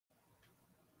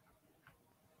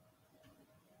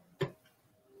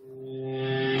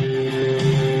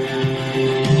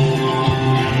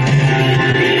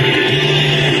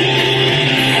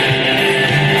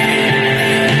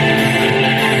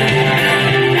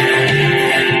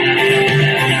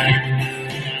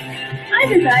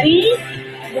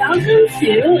to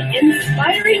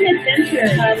Inspiring Adventures.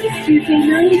 It's Tuesday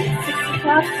night, 6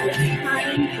 o'clock. It's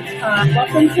time to talk.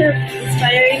 Welcome to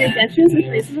Inspiring Adventures with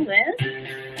Miz Meliz.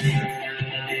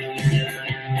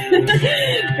 The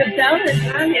bell is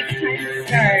rung. It's time to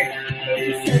start. Thank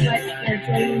you so much for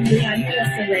joining me. I'm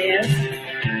Miz Meliz.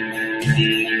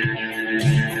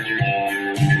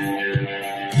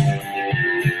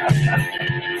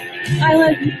 I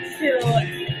love you too.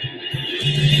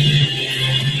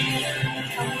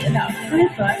 About my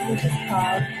book, which is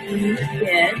called You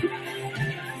Did.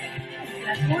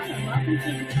 That's one of welcome to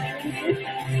Inspiring Adventures.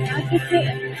 Advocate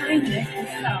of kindness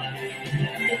yourself.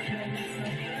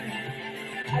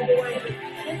 Otherwise,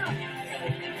 it's enough.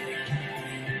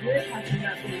 We're talking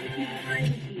about being kind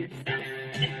to yourself.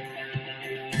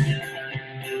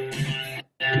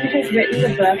 He has written the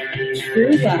book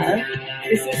True Love.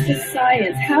 This is the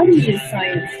science. How to use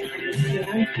science to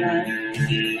understand love.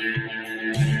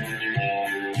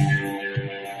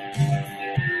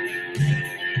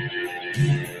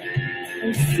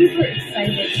 I'm super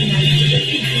excited tonight to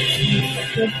introduce you to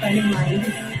a good friend of mine.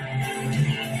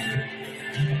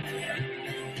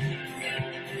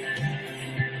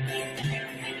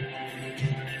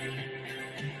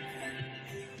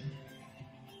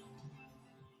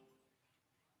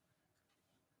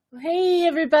 Hey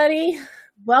everybody,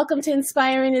 welcome to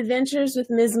Inspiring Adventures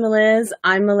with Miz Meliz.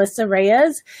 I'm Melissa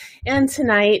Reyes, and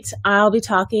tonight I'll be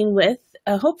talking with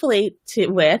I'm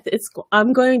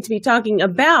going to be talking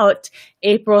about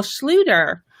Apryl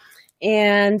Schlueter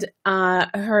and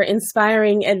her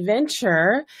inspiring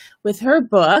adventure with her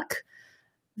book.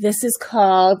 This is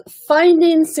called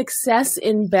Finding Success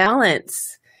in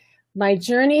Balance, My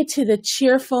Journey to the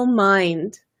Cheerful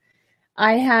Mind.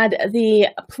 I had the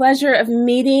pleasure of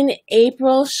meeting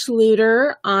Apryl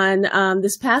Schlueter on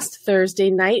this past Thursday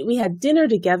night. We had dinner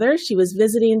together. She was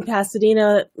visiting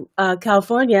Pasadena,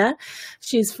 California.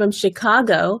 She's from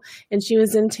Chicago, and she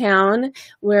was in town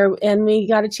and we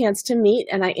got a chance to meet,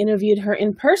 and I interviewed her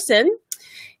in person,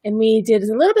 and we did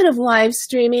a little bit of live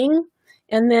streaming,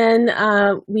 and then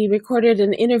we recorded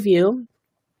an interview.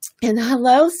 And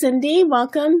hello, Cindy.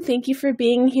 Welcome. Thank you for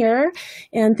being here.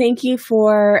 And thank you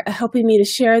for helping me to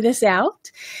share this out.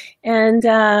 And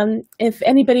if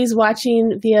anybody's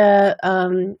watching via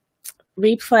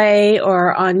replay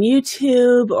or on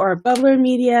YouTube or Bubblr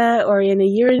Media or in A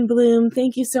Year in Bloom,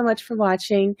 thank you so much for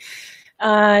watching.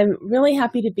 I'm really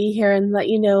happy to be here and let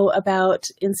you know about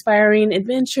Inspiring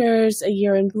Adventures, A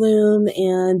Year in Bloom,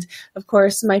 and of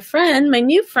course my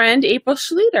new friend, Apryl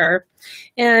Schlueter.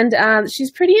 And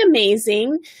she's pretty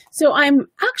amazing. So I'm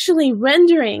actually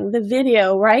rendering the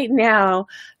video right now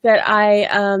that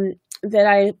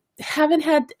I haven't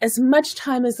had as much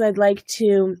time as I'd like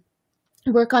to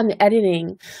work on the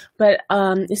editing, but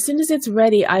as soon as it's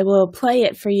ready, I will play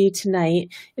it for you tonight.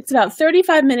 It's about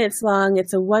 35 minutes long.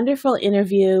 It's a wonderful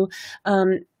interview.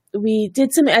 We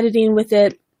did some editing with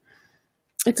it.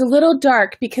 It's a little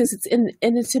dark because it's in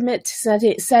an intimate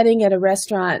setting at a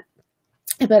restaurant,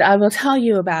 but I will tell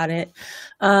you about it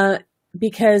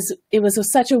because it was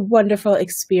such a wonderful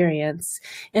experience.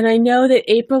 And I know that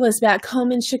Apryl is back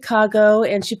home in Chicago,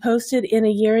 and she posted in A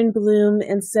Year in Bloom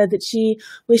and said that she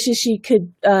wishes she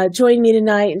could join me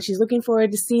tonight, and she's looking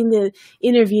forward to seeing the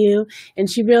interview. And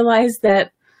she realized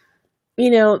that,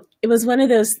 it was one of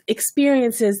those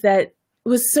experiences that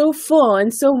was so full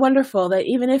and so wonderful that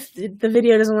even if the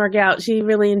video doesn't work out, she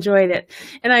really enjoyed it.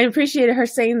 And I appreciated her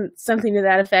saying something to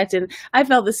that effect. And I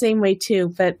felt the same way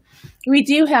too. But we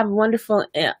do have wonderful,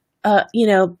 a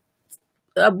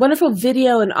wonderful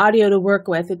video and audio to work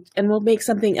with, and we'll make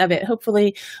something of it.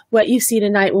 Hopefully what you see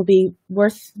tonight will be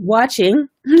worth watching.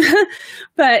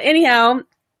 But anyhow,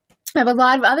 I have a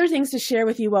lot of other things to share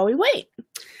with you while we wait.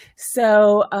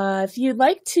 So if you'd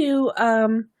like to,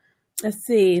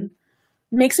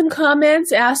 make some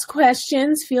comments, ask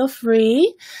questions, feel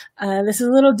free. This is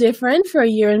a little different for A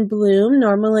Year in Bloom.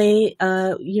 Normally,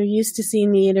 you're used to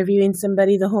seeing me interviewing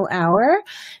somebody the whole hour.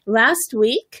 Last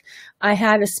week, I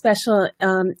had a special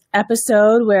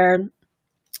episode where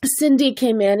Cindy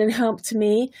came in and helped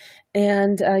me.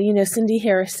 And, Cindy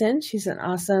Harrison, she's an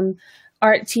awesome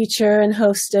art teacher and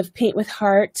host of Paint with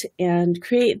Heart and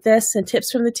Create This and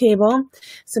Tips from the Table,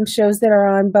 some shows that are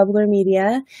on Bubblr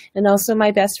Media, and also my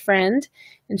best friend.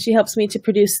 And she helps me to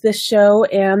produce this show,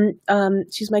 and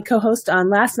she's my co-host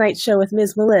on last night's show with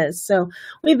Miz Meliz. So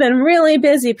we've been really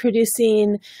busy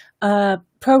producing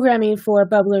programming for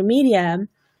Bubblr Media.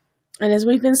 And as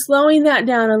we've been slowing that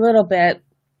down a little bit,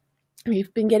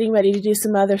 we've been getting ready to do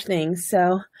some other things.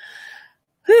 So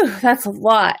that's a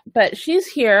lot, but she's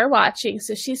here watching,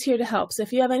 so she's here to help. So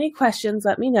if you have any questions,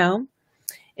 let me know.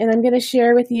 and I'm going to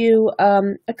share with you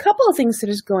a couple of things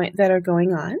that are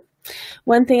going on.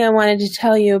 One thing I wanted to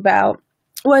tell you about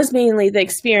was mainly the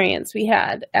experience we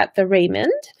had at the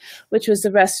Raymond, which was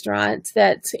the restaurant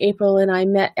that April and I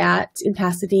met at in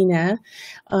Pasadena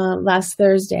last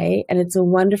Thursday, and it's a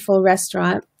wonderful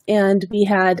restaurant. And we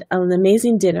had an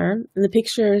amazing dinner. And the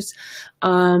pictures,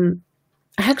 I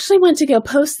actually went to go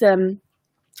post them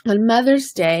on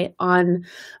Mother's Day on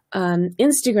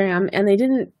Instagram, and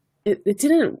it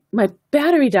didn't, my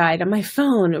battery died on my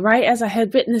phone right as I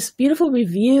had written this beautiful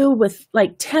review with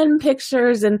like 10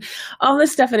 pictures and all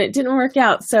this stuff, and it didn't work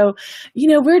out. So,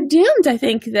 we're doomed. I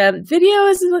think the video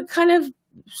is kind of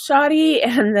shoddy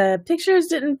and the pictures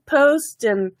didn't post,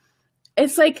 and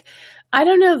it's like, I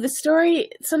don't know, the story,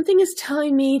 something is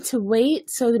telling me to wait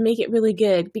so to make it really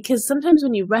good, because sometimes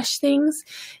when you rush things,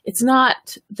 it's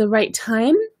not the right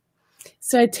time.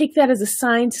 So I take that as a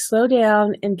sign to slow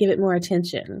down and give it more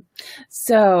attention.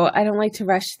 So I don't like to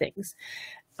rush things.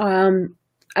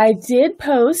 I did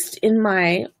post in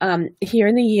my Here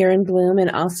in the Year in Bloom, and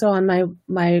also on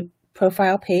my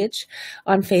profile page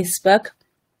on Facebook,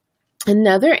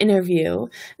 another interview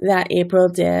that April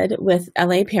did with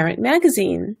LA Parent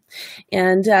Magazine.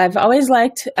 And I've always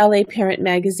liked LA Parent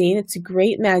Magazine. It's a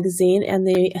great magazine, and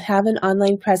they have an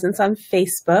online presence on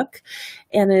Facebook.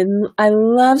 And I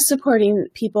love supporting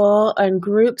people and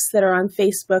groups that are on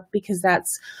Facebook, because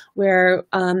that's where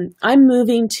I'm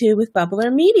moving to with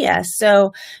Bubblr Media.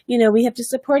 So, we have to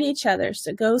support each other.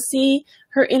 So go see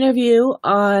her interview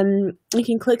you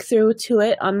can click through to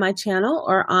it on my channel,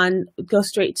 or go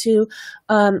straight to,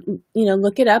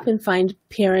 look it up and find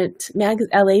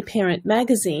LA Parent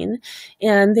Magazine.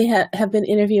 And they have been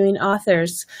interviewing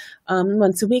authors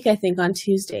once a week, I think, on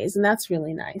Tuesdays. And that's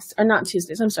really nice. Or not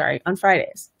Tuesdays, I'm sorry, on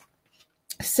Fridays.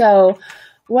 So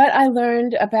what I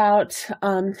learned about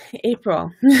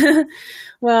April.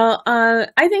 Well,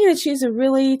 I think that she's a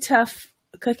really tough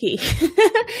cookie.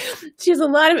 She has a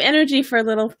lot of energy for a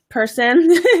little person.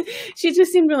 She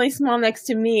just seemed really small next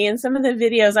to me. In some of the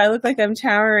videos, I look like I'm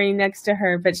towering next to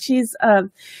her, but she's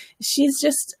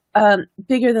just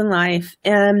bigger than life.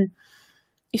 And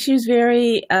she was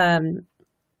very,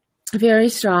 very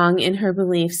strong in her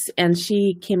beliefs, and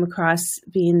she came across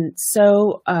being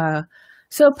so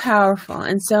powerful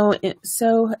and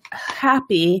so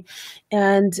happy,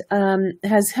 and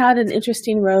has had an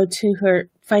interesting road to her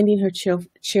finding her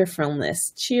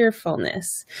cheerfulness.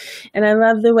 And I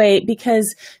love the way,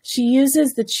 because she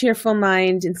uses the cheerful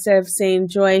mind instead of saying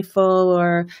joyful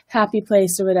or happy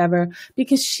place or whatever,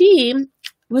 because she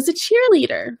was a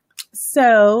cheerleader.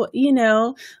 So,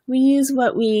 we use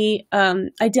what we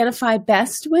identify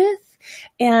best with.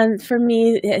 And for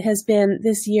me, it has been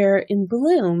this year in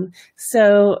Bloom.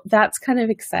 So that's kind of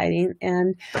exciting.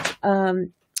 And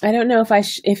I don't know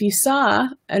if you saw,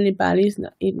 anybody's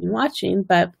not even watching,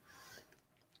 but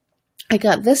I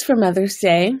got this for Mother's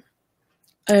Day.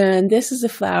 And this is a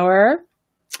flower.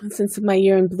 Since my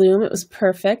year in Bloom, it was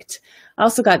perfect. I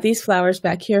also got these flowers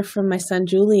back here from my son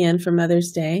Julian for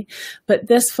Mother's Day. But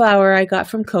this flower I got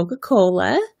from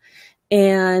Coca-Cola.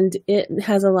 And it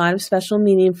has a lot of special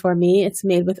meaning for me. It's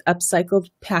made with upcycled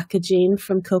packaging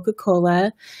from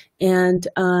Coca-Cola. And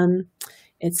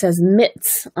it says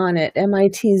MITZ on it,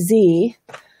 M-I-T-Z,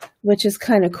 which is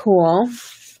kind of cool.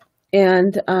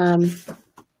 And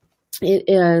it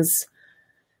is,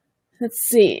 let's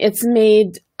see, it's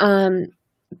made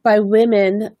by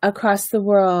women across the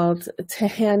world. It's a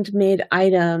handmade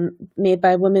item made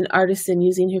by a woman artisan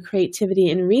using her creativity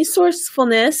and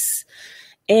resourcefulness.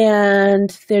 And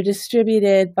they're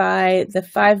distributed by the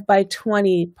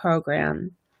 5x20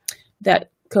 program that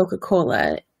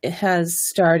Coca-Cola has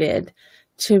started.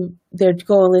 Their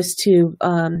goal is to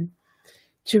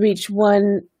reach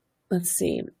one. Let's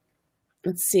see.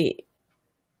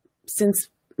 Since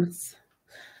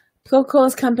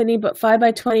Coca-Cola's company, but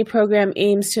 5x20 program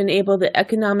aims to enable the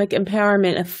economic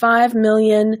empowerment of 5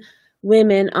 million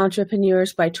women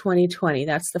entrepreneurs by 2020.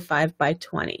 That's the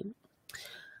 5x20.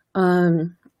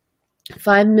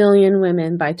 5 million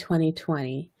women by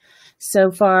 2020.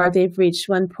 So far, they've reached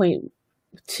 1.2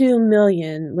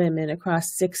 million women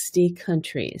across 60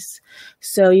 countries.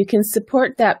 So you can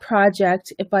support that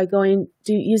project by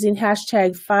using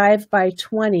hashtag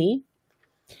 5x20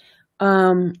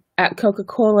 at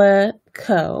Coca-Cola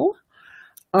Co.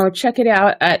 Or check it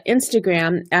out at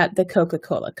Instagram at the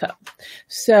Coca-Cola Co.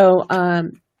 So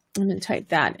I'm going to type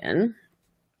that in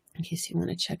case you want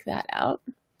to check that out.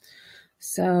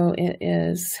 So it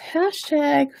is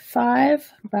hashtag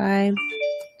 5x20,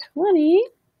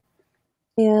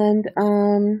 and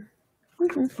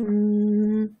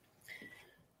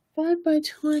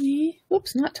 5x20,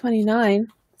 whoops, not 29,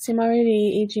 See, I'm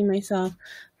already aging myself.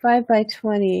 5 by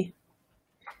 20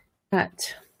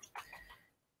 at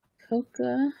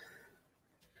Coca-Cola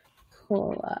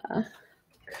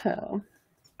Co.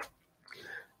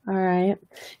 All right.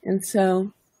 And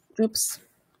so, oops,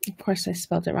 of course I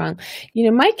spelled it wrong. You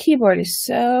know, my keyboard is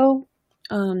so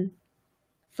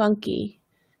funky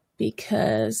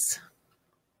because,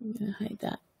 I'm going to hide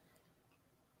that.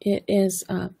 It is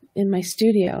in my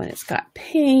studio, and it's got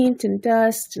paint and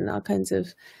dust and all kinds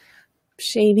of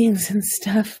shavings and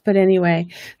stuff. But anyway,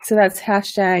 so that's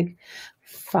hashtag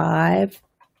 5BY20,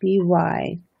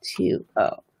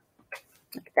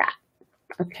 like that.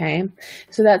 Okay,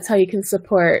 so that's how you can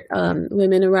support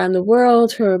women around the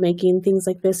world who are making things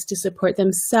like this to support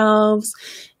themselves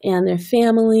and their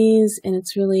families, and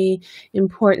it's really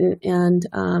important. And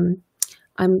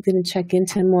I'm going to check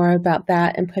into more about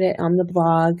that and put it on the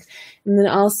blog. And then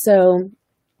also,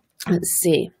 let's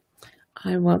see,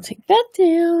 I will take that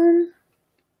down.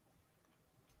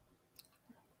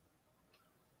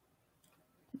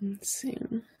 Let's see.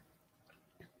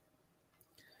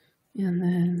 And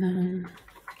then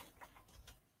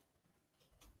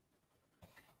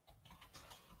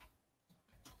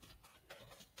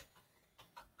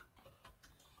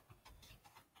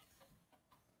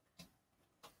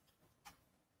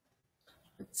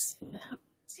let's see what happens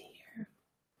here.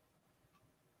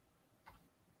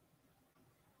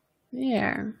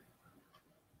 There.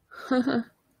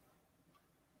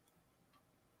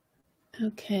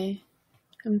 Okay.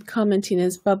 I'm commenting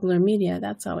as Bubblr Media.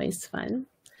 That's always fun.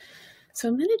 So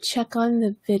I'm going to check on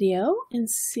the video and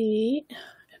see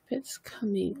if it's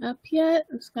coming up yet.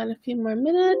 It's got a few more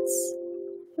minutes.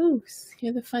 Ooh,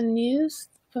 hear the fun news,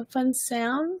 the fun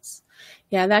sounds.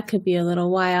 Yeah, that could be a little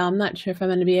while. I'm not sure if I'm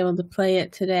going to be able to play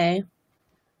it today.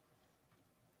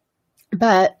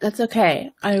 But that's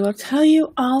okay. I will tell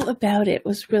you all about it. It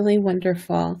was really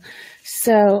wonderful.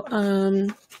 So,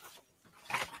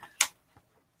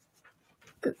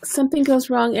 something goes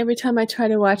wrong every time I try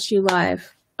to watch you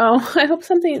live. Oh, I hope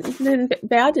something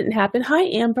bad didn't happen. Hi,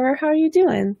 Amber. How are you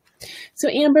doing? So,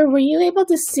 Amber, were you able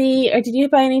to see, or did you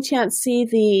by any chance see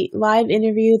the live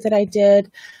interview that I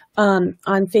did on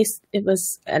Facebook? It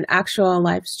was an actual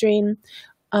live stream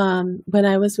when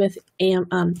I was with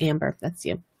Amber. That's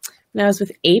you. When I was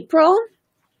with Apryl,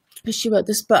 she wrote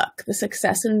this book, The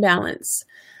Success and Balance.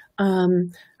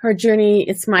 Her journey,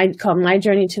 it's called My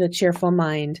Journey to the Cheerful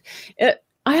Mind.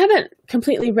 I haven't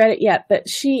completely read it yet, but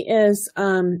she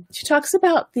talks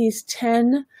about these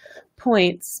 10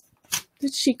 points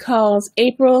that she calls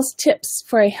Apryl's tips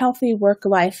for a healthy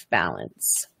work-life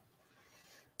balance.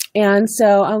 And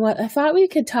so I thought we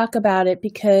could talk about it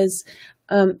because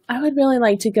I would really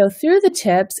like to go through the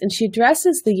tips, and she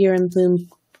addresses the Year in Bloom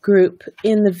group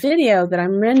in the video that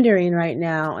I'm rendering right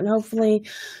now. And hopefully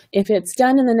if it's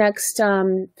done in the next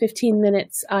 15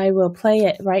 minutes, I will play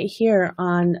it right here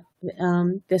on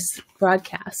this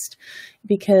broadcast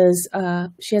because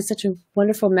she has such a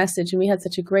wonderful message and we had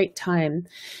such a great time.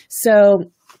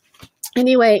 So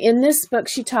anyway, in this book,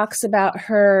 she talks about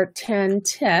her 10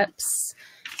 tips,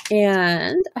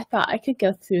 and I thought I could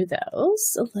go through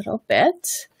those a little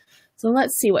bit. So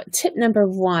let's see what tip number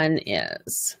 1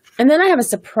 is. And then I have a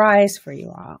surprise for you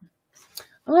all.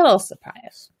 A little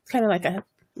surprise. Kind of like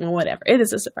whatever. It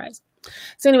is a surprise.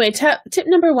 So anyway, tip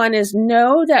number 1 is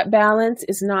know that balance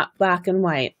is not black and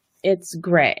white. It's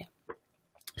gray.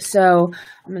 So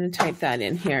I'm going to type that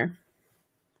in here.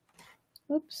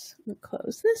 Oops. I'm going to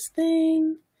close this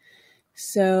thing.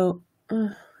 So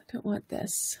I don't want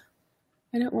this.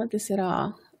 I don't want this at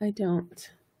all. I don't.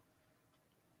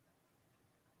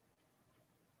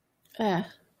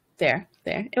 There.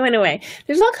 It went away.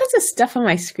 There's all kinds of stuff on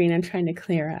my screen I'm trying to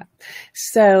clear up.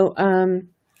 So,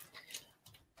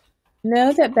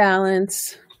 know that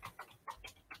balance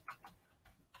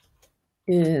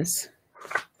is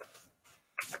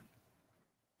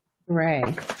gray.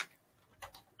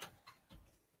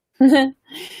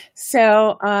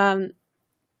 So,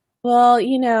 well,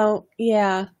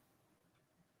 yeah.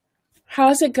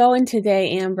 How's it going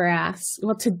today, Amber asks.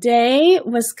 Well, today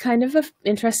was kind of an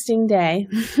interesting day.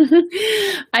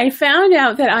 I found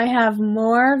out that I have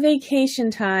more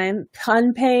vacation time,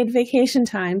 unpaid vacation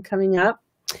time coming up.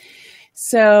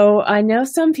 So I know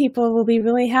some people will be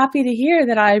really happy to hear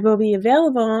that I will be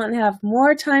available and have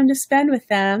more time to spend with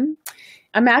them.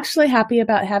 I'm actually happy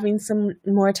about having some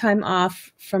more time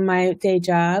off from my day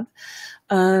job.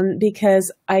 Because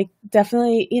I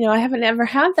definitely, I haven't ever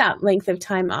had that length of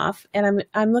time off, and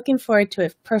I'm looking forward to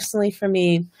it personally for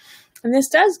me. And this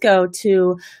does go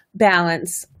to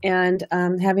balance and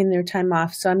having their time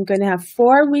off. So I'm going to have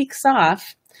 4 weeks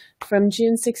off from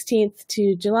June 16th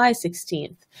to July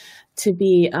 16th to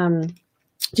be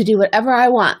to do whatever I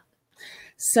want.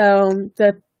 So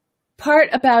the part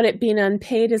about it being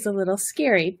unpaid is a little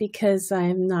scary because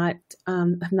I'm not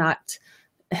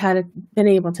been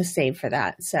able to save for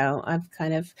that. So I've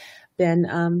kind of been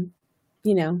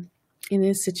in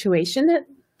a situation that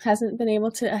I haven't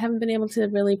been able to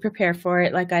really prepare for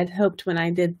it like I'd hoped when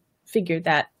I did figure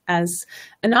that as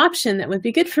an option that would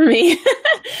be good for me.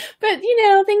 But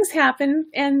things happen,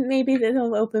 and maybe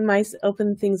it'll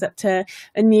open things up to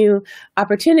a new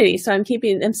opportunity. So I'm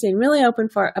staying really open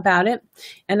about it.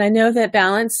 And I know that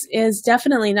balance is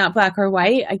definitely not black or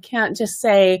white. I can't just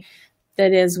say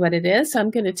that is what it is. So I'm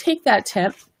going to take that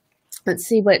tip. Let's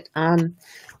see what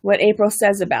Apryl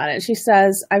says about it. She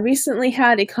says, I recently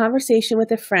had a conversation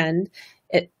with a friend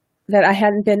that I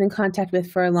hadn't been in contact with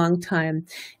for a long time.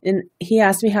 And he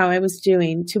asked me how I was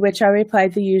doing, to which I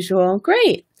replied the usual,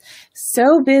 great,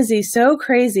 so busy, so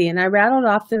crazy. And I rattled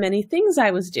off the many things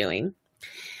I was doing.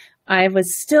 I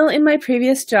was still in my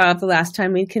previous job the last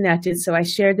time we connected, so I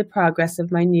shared the progress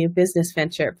of my new business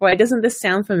venture. Boy, doesn't this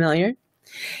sound familiar?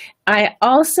 I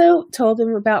also told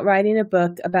him about writing a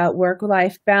book about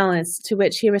work-life balance, to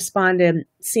which he responded,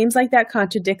 seems like that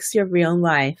contradicts your real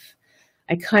life.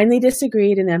 I kindly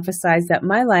disagreed and emphasized that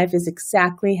my life is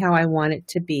exactly how I want it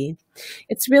to be.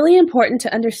 It's really important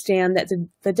to understand that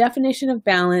the definition of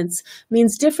balance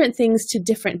means different things to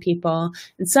different people,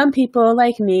 and some people,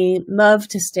 like me, love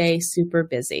to stay super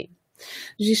busy.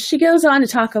 She goes on to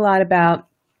talk a lot about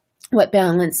what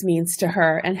balance means to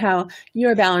her and how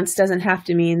your balance doesn't have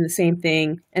to mean the same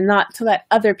thing, and not to let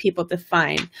other people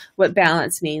define what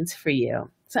balance means for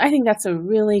you. So I think that's a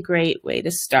really great way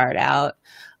to start out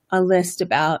a list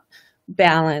about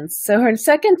balance. So her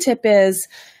second tip is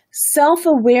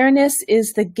self-awareness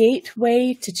is the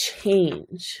gateway to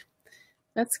change.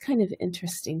 That's kind of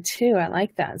interesting too. I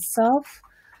like that.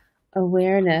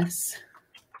 Self-awareness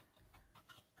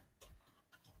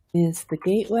is the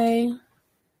gateway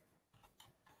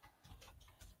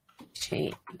to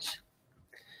change.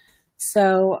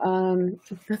 So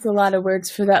that's a lot of words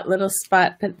for that little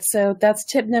spot. But so that's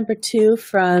tip number 2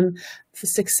 from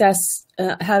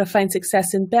How to Find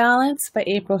Success in Balance by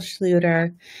Apryl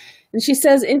Schlueter. And she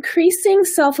says, increasing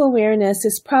self-awareness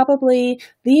is probably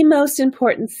the most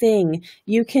important thing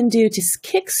you can do to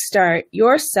kickstart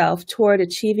yourself toward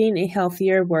achieving a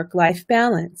healthier work-life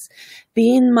balance.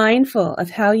 Being mindful of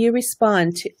how you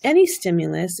respond to any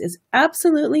stimulus is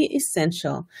absolutely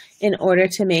essential in order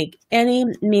to make any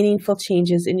meaningful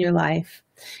changes in your life.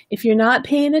 If you're not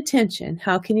paying attention,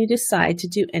 how can you decide to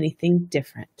do anything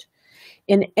different?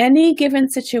 In any given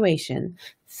situation,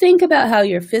 think about how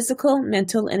your physical,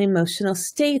 mental, and emotional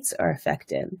states are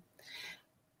affected.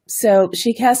 So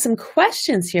she has some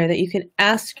questions here that you can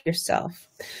ask yourself.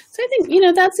 So I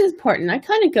think, that's important. I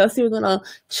kind of go through a little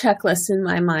checklist in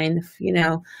my mind,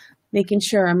 making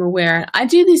sure I'm aware. I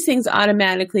do these things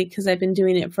automatically because I've been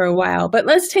doing it for a while, but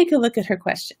let's take a look at her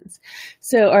questions.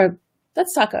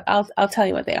 Let's talk, I'll tell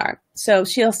you what they are. So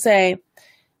she'll say,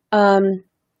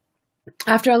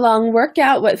 after a long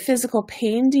workout, what physical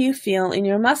pain do you feel in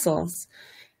your muscles?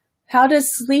 How does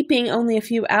sleeping only a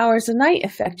few hours a night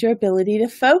affect your ability to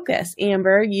focus?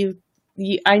 Amber,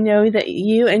 I know that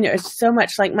you, and you're so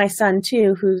much like my son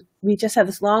too, who we just had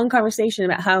this long conversation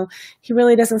about how he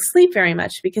really doesn't sleep very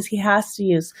much because he has to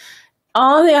use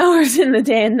all the hours in the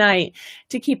day and night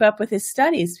to keep up with his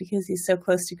studies because he's so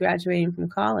close to graduating from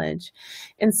college.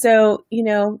 And so,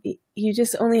 you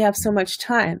just only have so much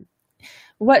time.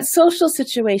 What social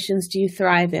situations do you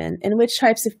thrive in, and which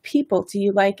types of people do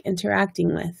you like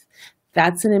interacting with?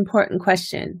 That's an important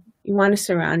question. You want to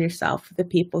surround yourself with the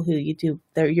people who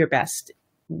they're your best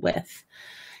with.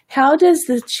 How does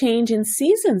the change in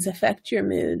seasons affect your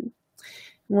mood?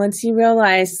 Once you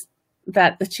realize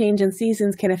that the change in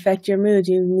seasons can affect your mood,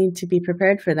 you need to be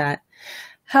prepared for that.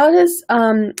 What is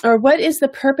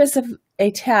the purpose of a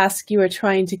task you are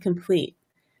trying to complete?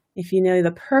 If you know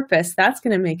the purpose, that's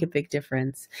going to make a big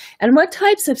difference. And what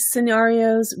types of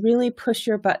scenarios really push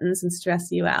your buttons and stress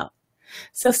you out?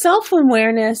 So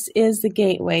self-awareness is the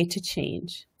gateway to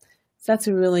change. So that's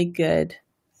a really good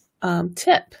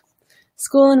tip.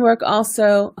 School and work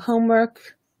also,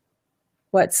 homework,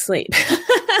 what, sleep?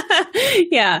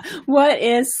 Yeah. What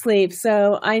is sleep?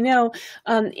 So I know,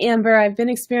 Amber, I've been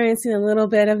experiencing a little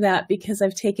bit of that because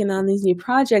I've taken on these new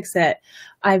projects that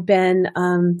I've been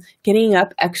getting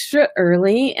up extra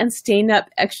early and staying up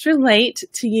extra late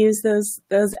to use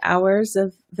those hours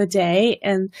of the day,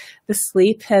 and the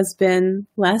sleep has been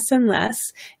less and less,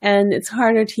 and it's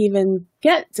harder to even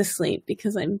get to sleep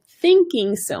because I'm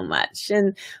thinking so much,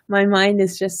 and my mind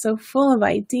is just so full of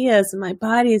ideas, and my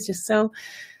body is just so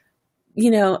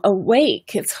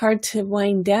awake. It's hard to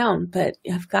wind down, but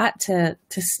I've got to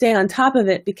stay on top of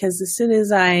it, because as soon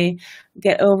as I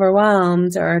get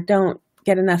overwhelmed or don't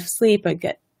get enough sleep, I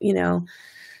get,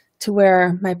 to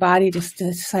where my body just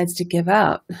decides to give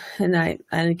out, and I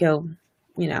go,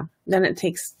 then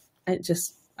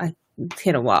I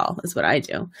hit a wall is what I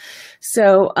do.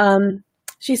 So,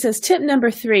 she says, tip number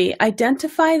 3,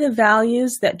 identify the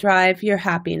values that drive your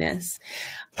happiness.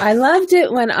 I loved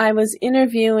it when I was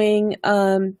interviewing,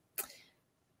 I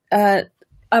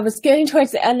was getting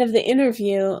towards the end of the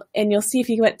interview, and you'll see if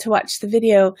you went to watch the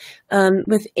video,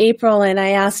 with Apryl, and I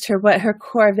asked her what her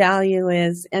core value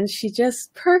is, and she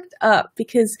just perked up,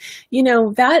 because,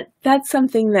 that's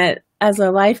something that, as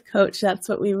a life coach, that's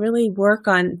what we really work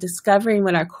on, discovering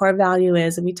what our core value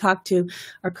is. And we talk to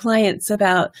our clients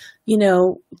about,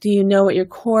 do you know what your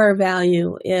core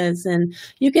value is? And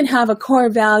you can have a core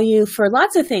value for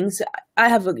lots of things.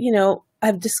 I've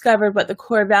discovered what the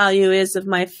core value is of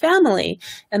my family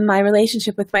and my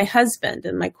relationship with my husband,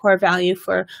 and my core value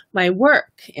for my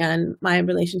work and my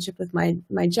relationship with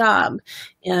my job.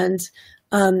 And,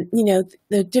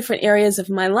 the different areas of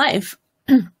my life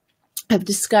I've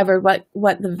discovered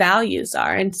what the values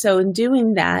are. And so in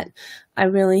doing that, I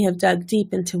really have dug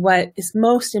deep into what is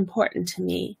most important to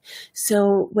me.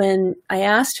 So when I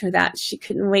asked her that, she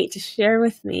couldn't wait to share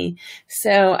with me.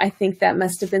 So I think that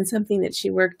must have been something that she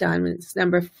worked on. It's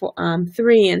number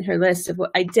 3 in her list of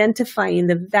identifying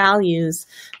the values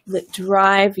that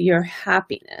drive your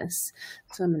happiness.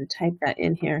 So I'm going to type that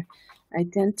in here.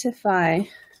 Identify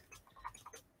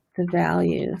the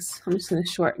values. I'm just going to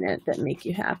shorten it, that make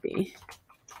you happy.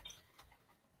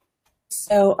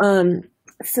 So,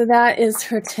 so that is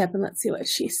her tip, and let's see what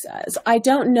she says. I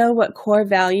don't know what core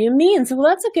value means. Well,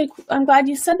 that's a good, I'm glad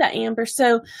you said that, Amber.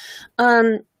 So,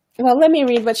 well, let me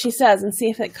read what she says and see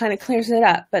if it kind of clears it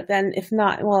up. But then if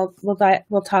not,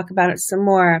 we'll talk about it some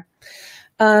more.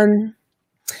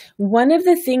 One of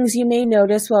the things you may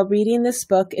notice while reading this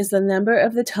book is the number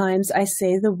of the times I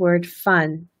say the word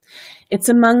fun. It's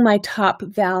among my top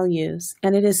values,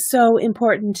 and it is so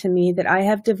important to me that I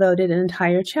have devoted an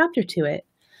entire chapter to it.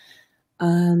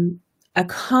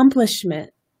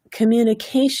 Accomplishment,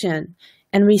 communication,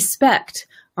 and respect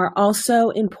are also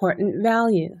important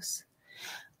values.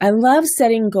 I love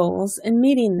setting goals and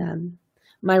meeting them.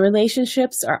 My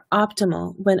relationships are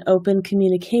optimal when open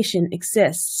communication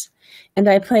exists, and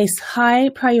I place high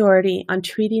priority on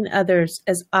treating others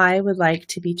as I would like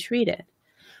to be treated.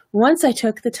 Once I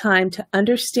took the time to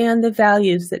understand the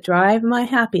values that drive my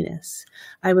happiness,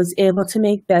 I was able to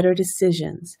make better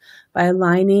decisions by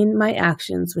aligning my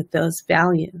actions with those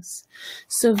values.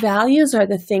 So values are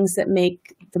the things that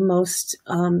make the most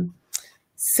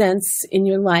sense in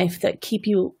your life, that keep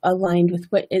you aligned with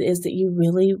what it is that you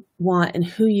really want and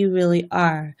who you really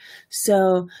are.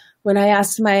 So when I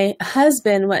asked my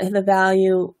husband what the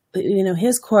value,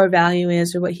 his core value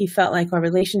is, or what he felt like our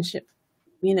relationship,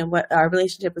 what our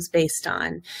relationship was based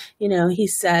on, he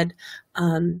said,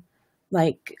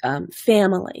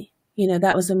 family,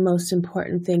 that was the most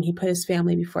important thing. He put his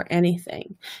family before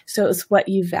anything. So it was what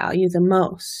you value the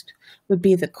most would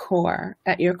be the core,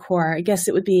 at your core. I guess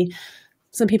it would be,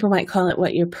 some people might call it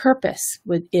what your purpose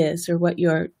is, or what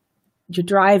your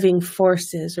driving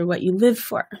force is, or what you live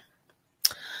for.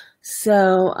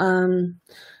 So,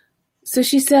 so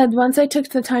she said, once I took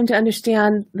the time to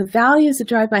understand the values that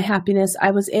drive my happiness,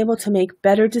 I was able to make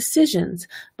better decisions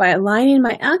by aligning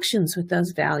my actions with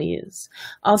those values.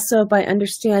 Also, by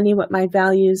understanding my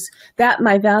values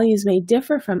may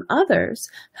differ from others,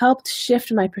 helped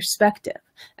shift my perspective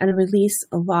and release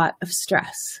a lot of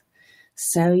stress.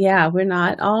 So yeah, we're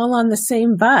not all on the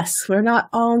same bus. We're not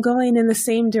all going in the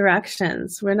same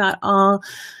directions. We're not all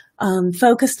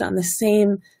focused on the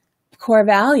same core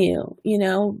value,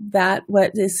 that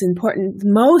what is important,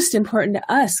 most important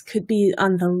to us, could be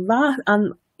on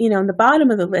the bottom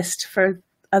of the list for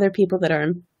other people that are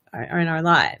in our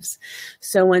lives.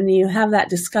 So when you have that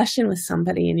discussion with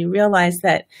somebody and you realize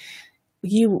that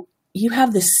you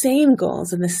have the same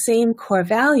goals and the same core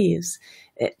values,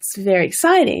 it's very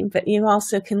exciting. But you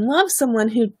also can love someone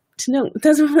who to know,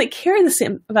 doesn't really care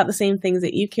about the same things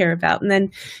that you care about. And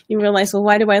then you realize, well,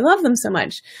 why do I love them so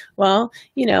much? Well,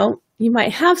 you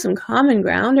might have some common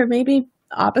ground, or maybe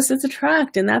opposites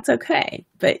attract, and that's okay.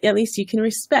 But at least you can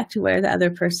respect where the other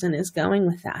person is going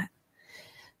with that.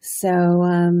 So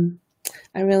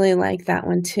I really like that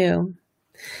one too.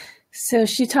 So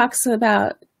she talks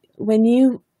about when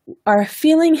you are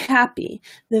feeling happy,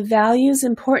 the values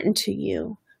important to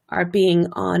you are being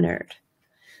honored.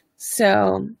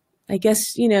 So I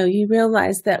guess, you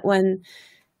realize that when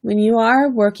you are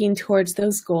working towards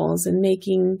those goals and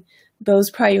making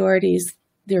those priorities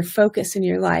their focus in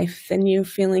your life, then you're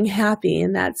feeling happy.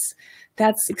 And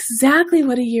that's exactly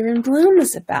what a year in bloom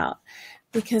is about.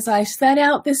 Because I set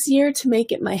out this year to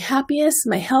make it my happiest,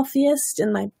 my healthiest,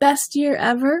 and my best year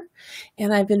ever.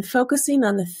 And I've been focusing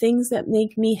on the things that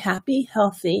make me happy,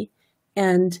 healthy,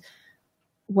 and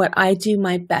what I do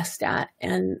my best at.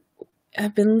 And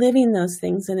I've been living those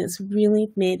things, and it's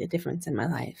really made a difference in my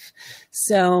life.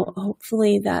 So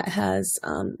hopefully that has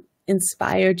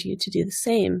inspired you to do the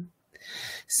same.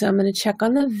 So I'm going to check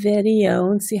on the video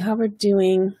and see how we're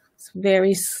doing. It's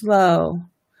very slow.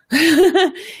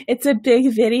 It's a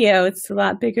big video. It's a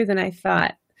lot bigger than I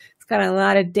thought. It's got a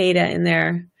lot of data in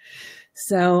there.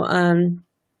 So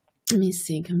let me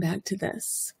see, come back to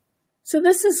this. So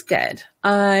this is good.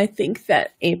 I think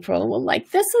that April will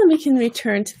like this, and we can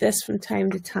return to this from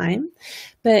time to time.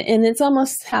 And it's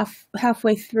almost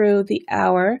halfway through the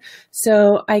hour,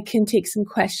 so I can take some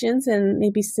questions, and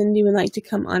maybe Cindy would like to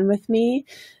come on with me,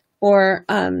 or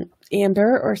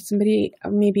Amber, or somebody,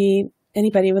 maybe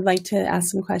anybody would like to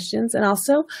ask some questions. And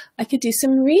also I could do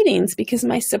some readings, because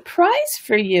my surprise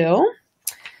for you,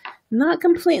 not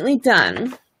completely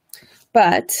done,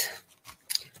 but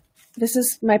this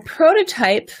is my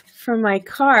prototype for my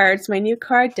cards. My new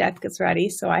card deck is ready.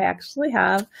 So I actually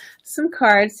have some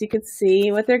cards. You can see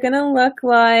what they're going to look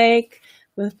like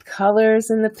with colors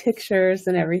and the pictures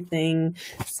and everything.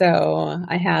 So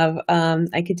I have,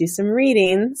 I could do some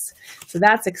readings. So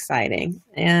that's exciting.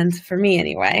 And for me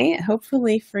anyway,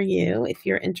 hopefully for you, if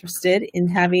you're interested in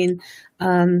having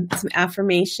some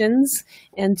affirmations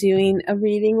and doing a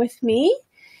reading with me.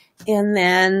 And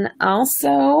then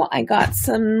also I got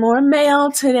some more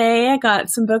mail today. I got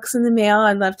some books in the mail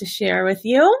I'd love to share with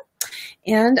you.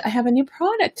 And I have a new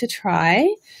product to try.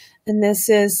 And this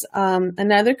is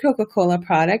another Coca-Cola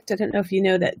product. I don't know if you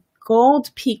know that Gold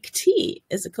Peak Tea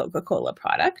is a Coca-Cola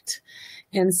product.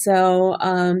 And so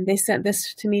they sent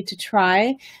this to me to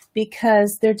try,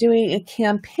 because they're doing a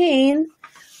campaign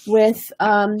with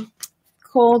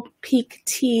Gold Peak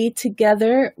Tea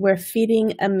Together, We're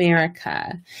Feeding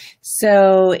America.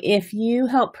 So if you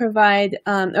help provide,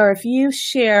 or if you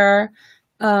share,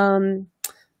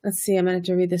 let's see, I'm going to have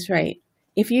to read this right.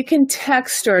 If you can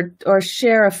text or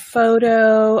share a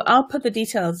photo, I'll put the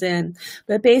details in.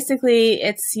 But basically,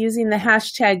 it's using the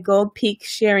hashtag Gold Peak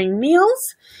Sharing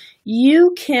Meals.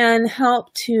 You can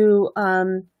help to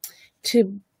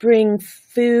bring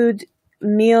food,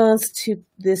 meals through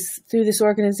this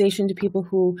organization to people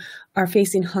who are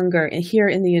facing hunger here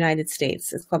in the United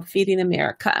States. It's called Feeding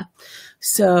America.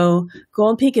 So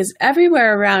Gold Peak is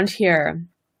everywhere around here.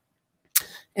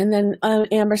 And then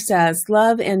Amber says,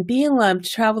 love and being loved,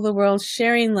 travel the world,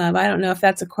 sharing love. I don't know if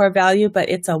that's a core value, but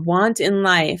it's a want in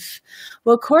life.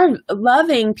 Well,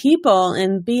 loving people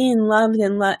and being loved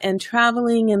and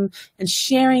traveling and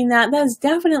sharing that is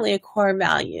definitely a core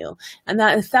value. And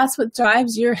that if that's what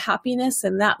drives your happiness,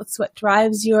 and that's what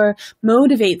drives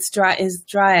motivates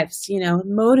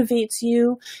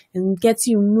you and gets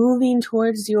you moving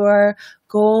towards your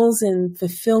goals and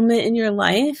fulfillment in your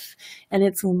life, and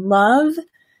it's love.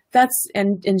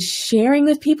 And sharing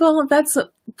with people, that's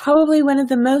probably one of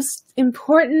the most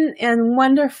important and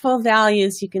wonderful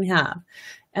values you can have.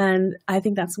 And I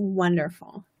think that's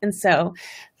wonderful. And so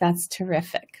that's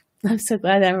terrific. I'm so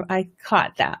glad that I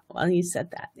caught that while you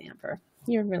said that, Amber.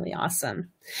 You're really awesome.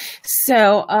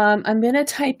 So I'm going to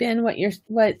type in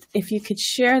if you could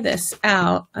share this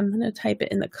out. I'm going to type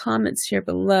it in the comments here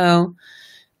below.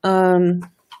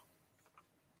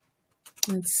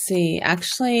 Let's see.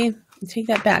 Actually, take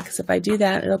that back, because if I do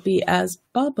that, it'll be as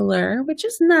Bubblr, which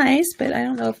is nice, but I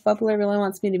don't know if Bubblr really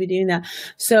wants me to be doing that.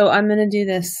 So I'm going to do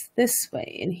this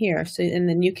way in here. So, and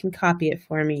then you can copy it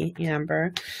for me,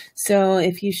 Amber. So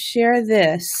if you share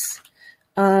this,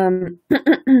 let's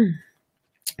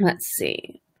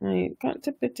see.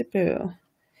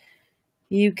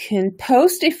 You can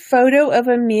post a photo of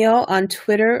a meal on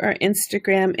Twitter or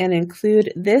Instagram and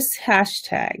include this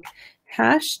hashtag.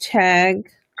 Hashtag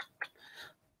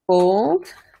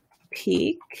Gold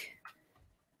Peak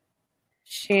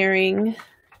Sharing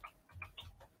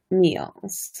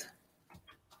meals.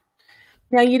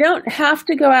 Now, you don't have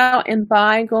to go out and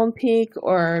buy Golden Peak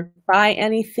or buy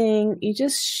anything. You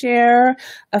just share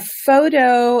a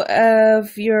photo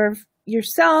of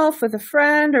yourself with a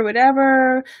friend or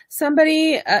whatever,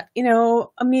 somebody, you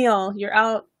know, a meal. You're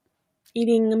out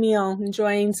eating a meal,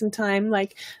 enjoying some time,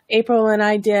 like April and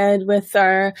I did with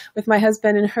my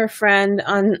husband and her friend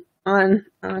on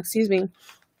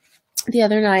the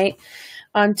other night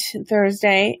on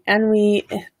Thursday, and we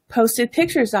posted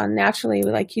pictures on Naturally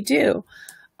like you do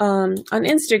on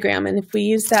Instagram. And if we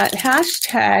use that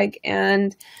hashtag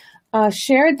and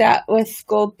shared that with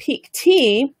Gold Peak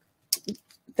Tea,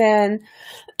 then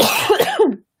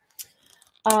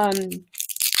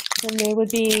then they would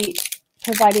be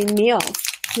providing meals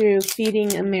through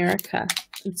Feeding America.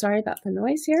 I'm sorry about the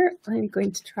noise here. I'm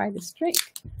going to try this drink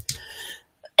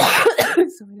so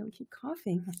I don't keep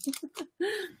coughing.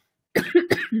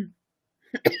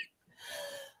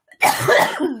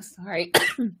 Sorry.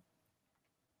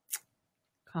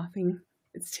 Coughing.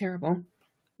 It's terrible.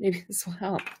 Maybe this will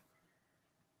help.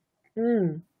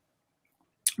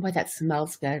 Boy, that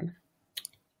smells good.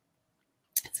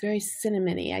 It's very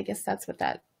cinnamony. I guess that's what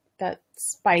that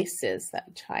spice is,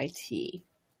 that chai tea.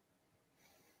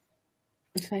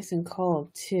 It's nice and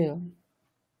cold too.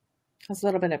 Has a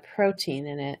little bit of protein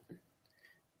in it.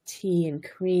 Tea and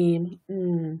cream.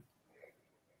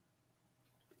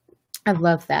 I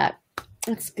love that.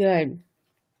 That's good.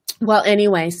 Well,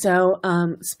 anyway, so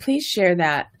please share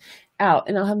that out,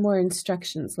 and I'll have more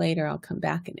instructions later. I'll come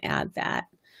back and add that.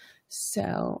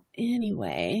 So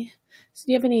anyway, so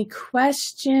do you have any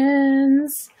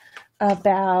questions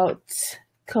about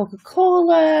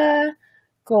Coca-Cola,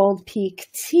 Gold Peak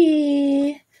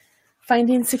Tea,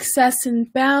 finding success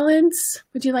and balance?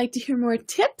 Would you like to hear more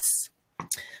tips?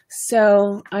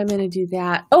 So I'm going to do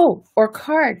that. Oh, or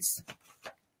cards.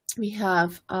 We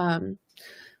have on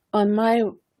my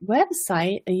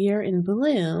website, A Year in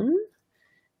Bloom,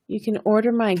 you can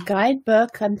order my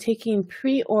guidebook. I'm taking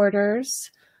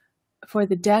pre-orders for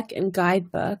the deck and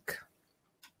guidebook.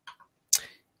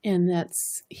 And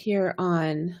that's here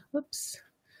on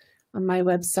my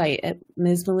website at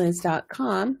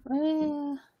mizmeliz.com.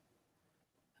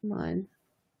 Come on.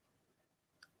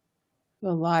 A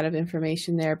lot of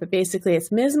information there, but basically it's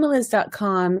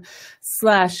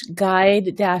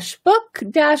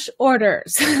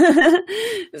mizmeliz.com/guide-book-orders.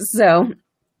 So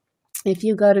if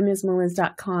you go to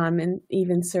mizmeliz.com and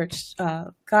even search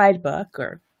guidebook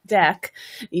or deck,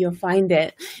 you'll find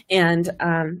it. And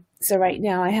so right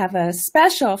now I have a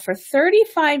special for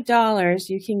 $35.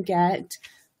 You can get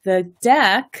the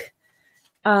deck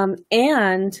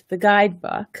and the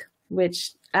guidebook,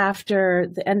 which after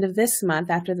the end of this month,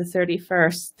 after the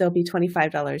 31st, they'll be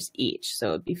 $25 each. So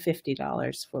it'd be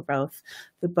 $50 for both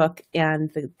the book and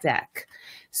the deck.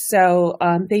 So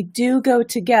they do go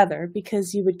together,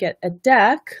 because you would get a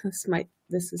deck. This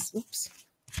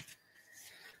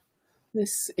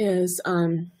is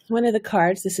one of the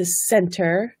cards. This is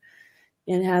center,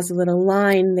 and it has a little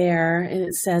line there, and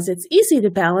it says it's easy to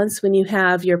balance when you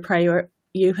have your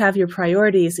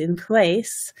priorities in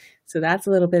place. So that's a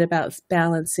little bit about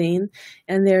balancing.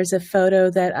 And there's a photo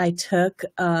that I took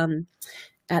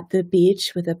at the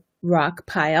beach with a rock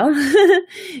pile.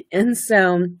 And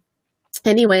so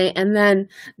anyway, and then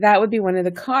that would be one of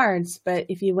the cards. But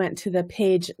if you went to the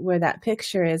page where that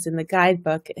picture is in the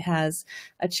guidebook, it has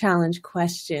a challenge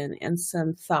question and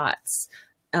some thoughts.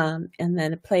 And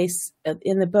then a place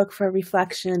in the book for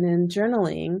reflection and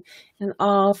journaling, and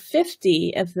all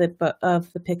 50 of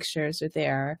the pictures are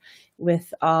there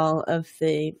with all of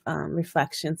the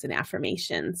reflections and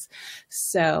affirmations.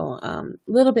 So a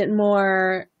little bit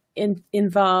more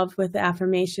involved with the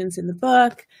affirmations in the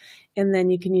book, and then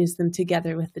you can use them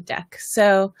together with the deck.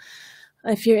 So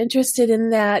if you're interested in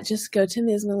that, just go to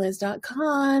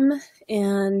mizmeliz.com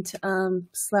and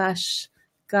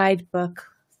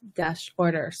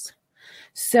 /guidebook-orders.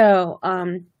 So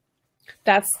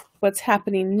that's what's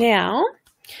happening now.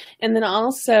 And then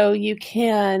also you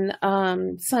can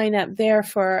sign up there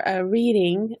for a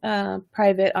reading,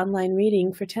 private online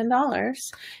reading for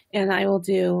 $10. And I will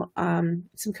do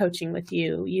some coaching with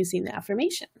you using the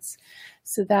affirmations.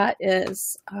 So that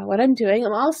is what I'm doing.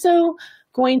 I'm also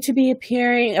going to be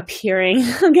appearing. I'm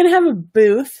going to have a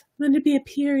booth. I'm going to be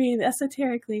appearing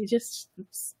esoterically, just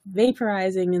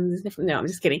vaporizing and different. No, I'm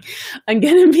just kidding. I'm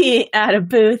going to be at a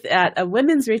booth at a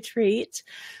women's retreat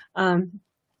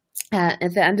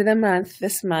at the end of the month,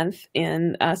 this month,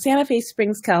 in Santa Fe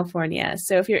Springs, California.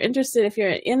 So if you're interested, if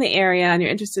you're in the area and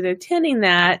you're interested in attending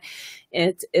that,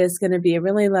 It is going to be a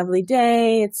really lovely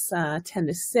day. It's 10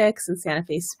 to 6 in Santa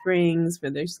Fe Springs,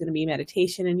 where there's going to be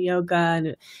meditation and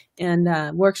yoga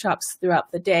and workshops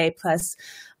throughout the day. Plus,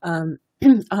 I'll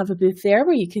have a booth there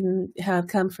where you can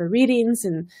come for readings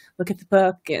and look at the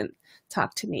book and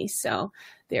talk to me. So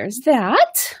there's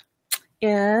that.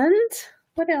 And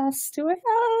what else do I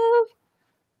have?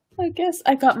 I guess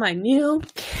I got my new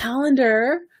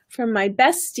calendar from my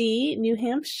bestie, New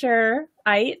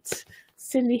Hampshireite,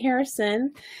 Cindy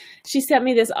Harrison. She sent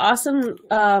me this awesome,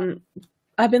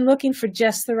 I've been looking for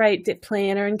just the right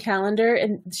planner and calendar,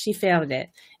 and she found it.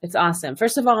 It's awesome.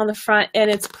 First of all, on the front,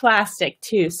 and it's plastic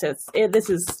too, so this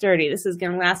is sturdy. This is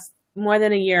going to last more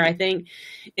than a year, I think.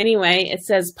 Anyway, it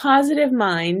says positive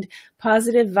mind,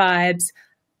 positive vibes,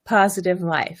 positive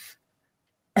life.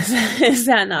 Is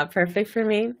that not perfect for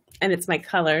me? And it's my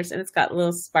colors, and it's got a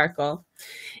little sparkle.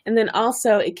 And then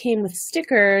also it came with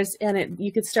stickers, and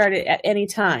you could start it at any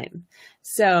time.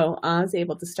 So I was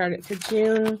able to start it for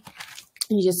June.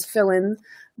 You just fill in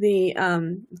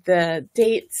the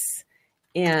dates,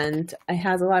 and it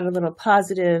has a lot of little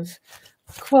positive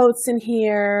quotes in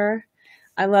here.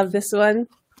 I love this one.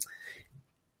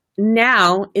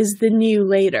 Now is the new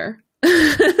later.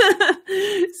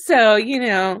 So,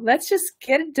 let's just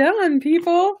get it done,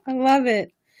 people. I love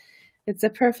it. It's a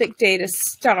perfect day to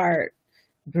start.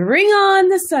 Bring on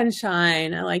the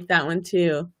sunshine. I like that one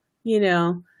too.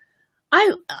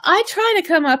 I try to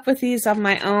come up with these on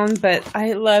my own, but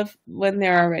I love when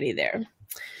they're already there.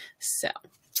 So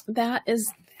that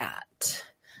is that.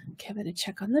 Okay, I'm going to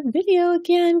check on the video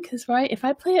again, because if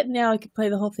I play it now, I could play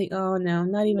the whole thing. Oh no,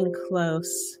 not even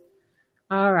close.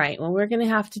 All right, well, we're going to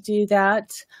have to do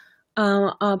that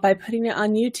by putting it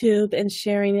on YouTube and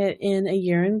sharing it in A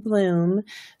Year in Bloom.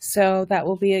 So that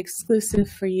will be exclusive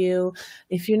for you.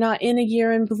 If you're not in A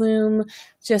Year in Bloom,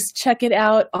 just check it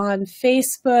out on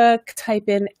Facebook. Type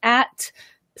in @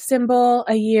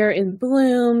 A Year in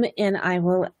Bloom, and I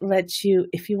will let you,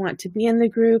 if you want to be in the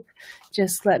group,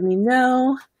 just let me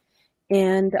know.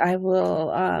 And I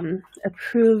will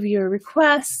approve your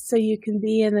request so you can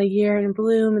be in A Year in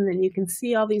Bloom, and then you can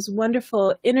see all these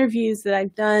wonderful interviews that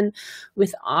I've done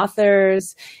with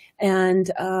authors,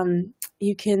 and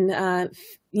you can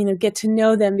get to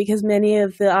know them, because many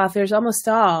of the authors, almost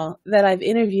all that I've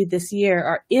interviewed this year,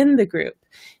 are in the group.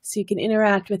 So you can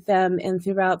interact with them, and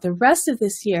throughout the rest of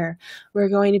this year, we're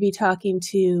going to be talking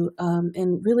to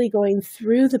and really going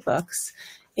through the books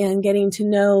and getting to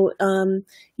know,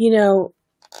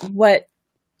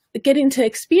 getting to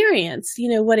experience,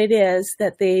 what it is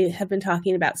that they have been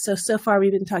talking about. So far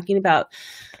we've been talking about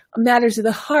matters of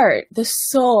the heart, the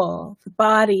soul, the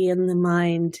body, and the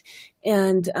mind.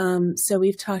 And so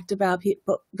we've talked about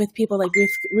with people like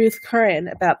Ruth Curran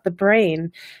about the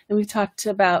brain, and we've talked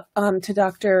about to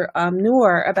Dr.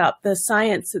 Noor about the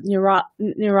science of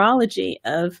neurology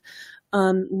of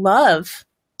love.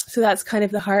 So that's kind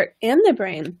of the heart and the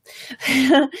brain.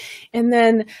 And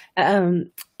then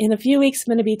in a few weeks,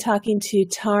 I'm going to be talking to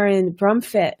Taryn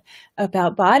Brumfitt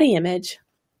about body image.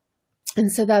 And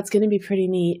so that's going to be pretty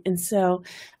neat. And so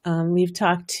we've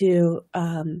talked to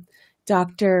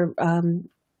Dr.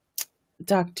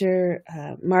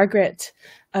 Margaret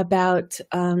about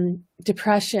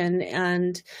depression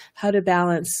and how to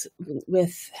balance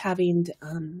with having,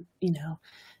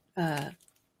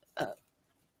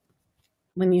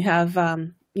 when you have,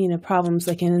 problems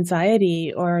like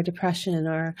anxiety or depression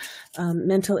or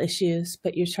mental issues,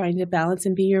 but you're trying to balance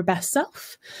and be your best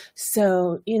self.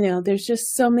 So, there's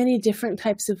just so many different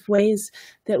types of ways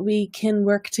that we can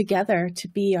work together to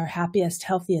be our happiest,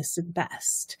 healthiest, and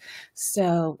best.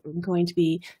 So I'm going to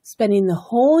be spending the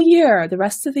whole year, the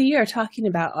rest of the year, talking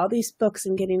about all these books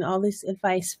and getting all this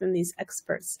advice from these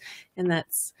experts. And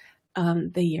that's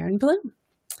the Year in Bloom.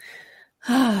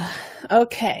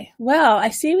 Okay, well, I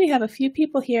see we have a few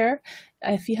people here.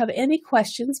 If you have any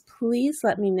questions, please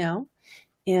let me know.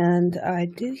 And I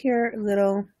did hear a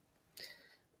little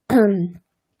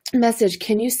message.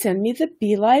 Can you send me the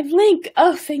BeLive link?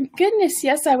 Oh, thank goodness.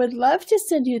 Yes, I would love to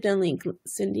send you the link,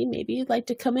 Cindy. Maybe you'd like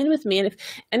to come in with me. And if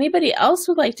anybody else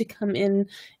would like to come in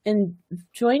and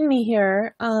join me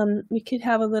here, we could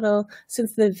have a little,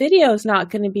 since the video is not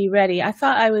going to be ready, I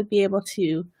thought I would be able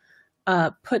to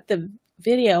put the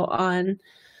video on,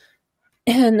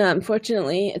 and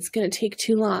unfortunately it's going to take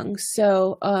too long.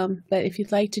 So but if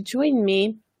you'd like to join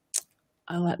me,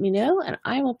 let me know, and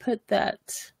I will put that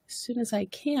as soon as I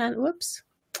can. Whoops,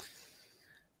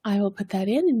 I will put that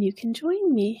in and you can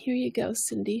join me. Here you go,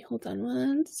 Cindy. Hold on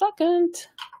 1 second.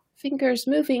 Fingers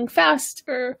moving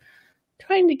faster,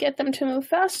 trying to get them to move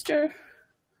faster.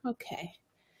 Okay,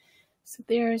 so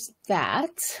there's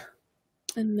that.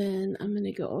 And then I'm going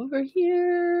to go over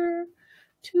here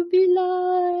to Be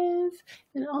Live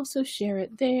and also share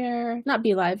it there. Not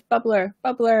Be Live, Bubblr.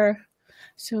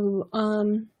 So,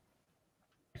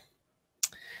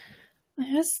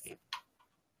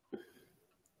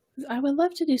 I would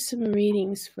love to do some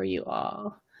readings for you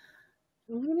all.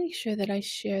 I want to make sure that I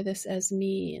share this as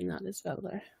me and not as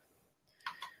Bubblr.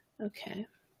 Okay,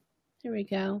 here we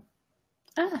go.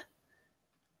 You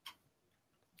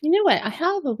know what? I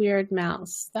have a weird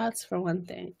mouse. That's for one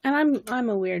thing. And I'm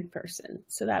a weird person,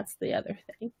 so that's the other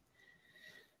thing.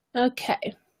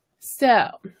 Okay,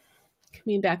 so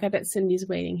coming back. I bet Cindy's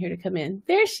waiting here to come in.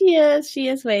 There she is. She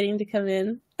is waiting to come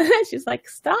in. She's like,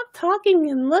 stop talking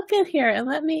and look at here and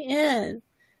let me in.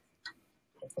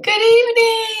 Good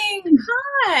evening.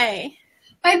 Hi.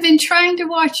 I've been trying to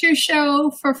watch your show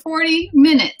for 40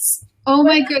 minutes. Oh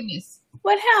my goodness.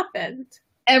 What happened?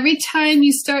 Every time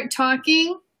you start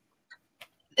talking,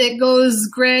 it goes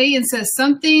gray and says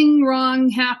something wrong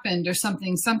happened or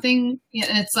something, and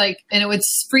it's like, and it would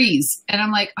freeze. And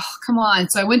I'm like, oh, come on.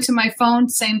 So I went to my phone,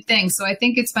 same thing. So I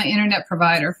think it's my internet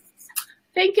provider.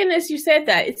 Thank goodness you said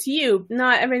that. It's you,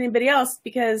 not anybody else,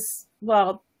 because,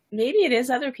 well, maybe it is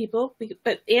other people,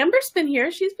 but Amber's been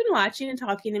here. She's been watching and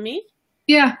talking to me.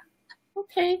 Yeah.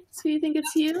 Okay. So you think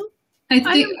it's you? I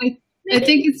think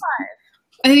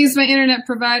it's my internet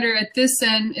provider at this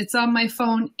end. It's on my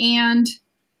phone and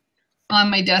on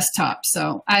my desktop.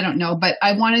 So I don't know, but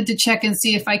I wanted to check and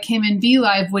see if I came in Be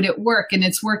Live, would it work? And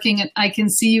it's working, and I can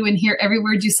see you and hear every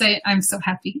word you say. I'm so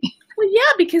happy. Well,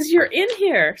 yeah, because you're in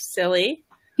here, silly.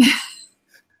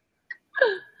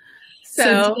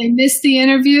 So did I miss the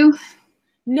interview?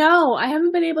 No, I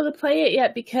haven't been able to play it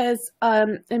yet because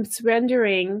it's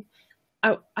rendering.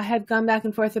 I had gone back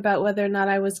and forth about whether or not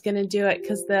I was going to do it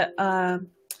because the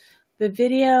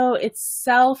video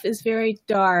itself is very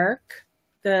dark.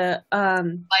 The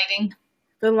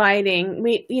lighting.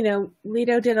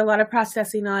 Lido did a lot of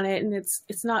processing on it, and it's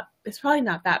probably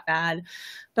not that bad,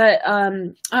 but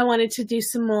I wanted to do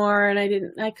some more, and I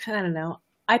don't know.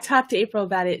 I talked to Apryl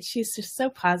about it. She's just so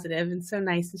positive and so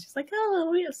nice, and she's like, "Oh,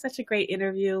 we have such a great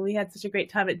interview. We had such a great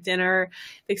time at dinner.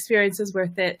 The experience was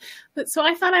worth it." But so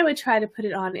I thought I would try to put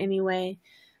it on anyway.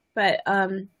 But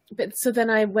so then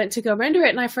I went to go render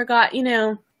it, and I forgot.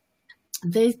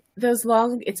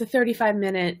 It's a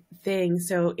 35-minute thing,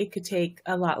 so it could take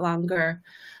a lot longer.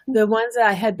 The ones that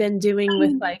I had been doing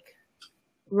with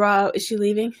raw, is she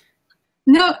leaving?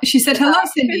 No, she said hello,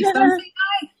 Cindy. So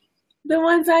hi. The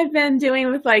ones I've been doing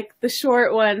with the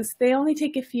short ones, they only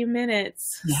take a few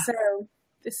minutes. Yeah. So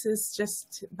this is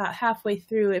just about halfway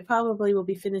through. It probably will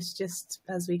be finished just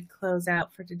as we close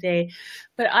out for today.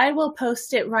 But I will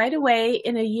post it right away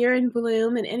in A Year in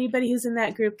Bloom, and anybody who's in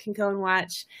that group can go and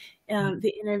watch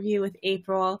the interview with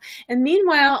Apryl. And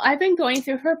meanwhile, I've been going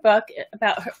through her book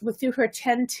through her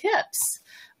 10 tips.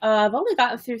 I've only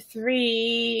gotten through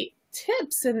 3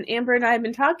 tips, and Amber and I have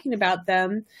been talking about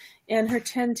them. And her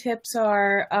 10 tips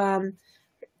are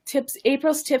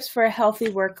Apryl's tips for a healthy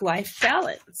work-life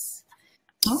balance.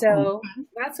 Oh, so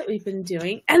that's what we've been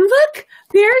doing. And look,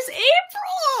 there's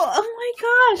Apryl. Oh my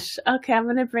gosh. Okay, I'm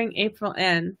going to bring Apryl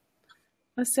in.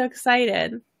 I'm so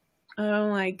excited. Oh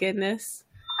my goodness.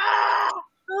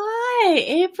 Hi,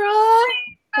 Apryl.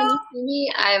 Can you see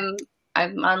me?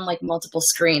 I'm on multiple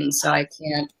screens, so I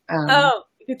can't. And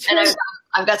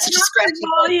I've got such a scratchy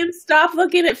volume. Stop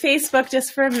looking at Facebook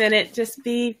just for a minute. Just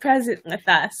be present with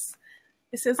us.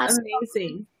 This is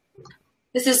amazing.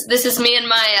 This is me in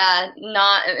my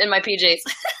not in my PJs.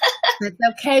 It's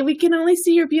okay. We can only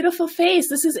see your beautiful face.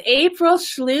 This is Apryl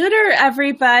Schlueter,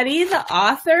 everybody, the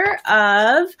author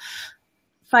of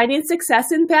Finding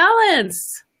Success in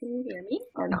Balance. Can you hear me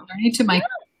or not?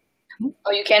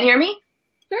 Oh, you can't hear me?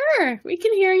 Sure, we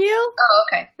can hear you. Oh,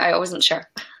 okay. I wasn't sure.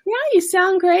 Yeah, you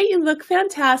sound great. You look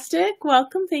fantastic.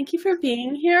 Welcome. Thank you for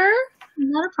being here.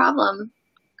 Not a problem.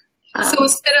 So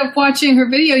instead of watching her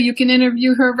video, you can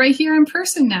interview her right here in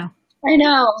person now. I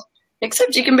know,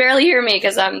 except you can barely hear me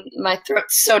because my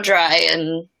throat's so dry,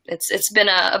 and it's been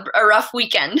a rough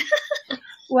weekend.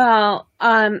 Well,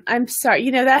 I'm sorry.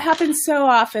 That happens so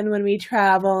often when we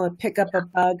travel and pick up a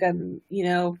bug and,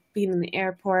 being in the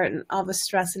airport and all the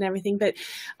stress and everything. But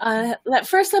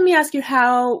first, let me ask you,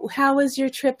 how was your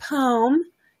trip home?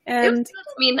 And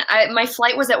my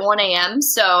flight was at 1 a.m.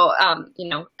 So,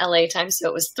 LA time. So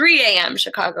it was 3 a.m.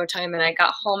 Chicago time, and I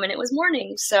got home and it was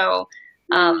morning. So,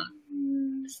 the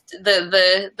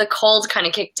cold kind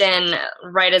of kicked in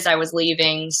right as I was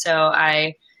leaving. So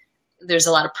there's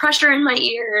a lot of pressure in my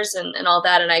ears and all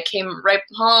that. And I came right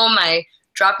home. I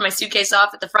dropped my suitcase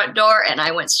off at the front door and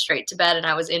I went straight to bed, and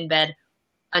I was in bed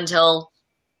until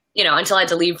until I had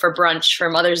to leave for brunch for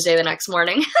Mother's Day the next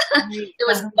morning. It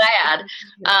was bad.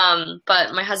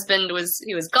 But my husband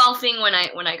was golfing when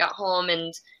I got home,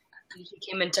 and he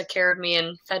came and took care of me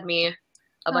and fed me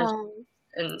a bunch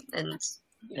and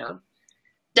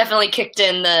definitely kicked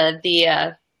in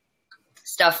the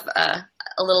stuff a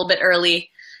little bit early,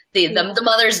 the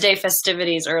Mother's Day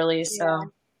festivities early.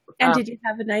 So and did you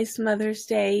have a nice Mother's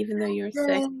Day even though you were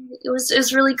sick? It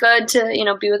was really good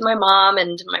to be with my mom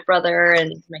and my brother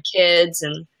and my kids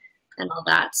and all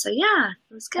that. So yeah,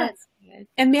 it was good. That's good.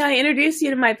 And may I introduce you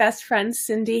to my best friend,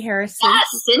 Cindy Harrison? Yes,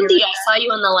 Cindy. I saw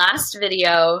you in the last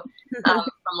video from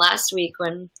last week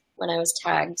when I was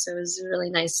tagged. So it was really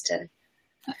nice to.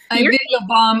 I video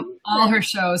bomb all her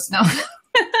shows. No.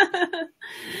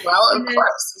 Well, of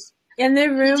course. In the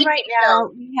room right now,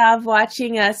 we have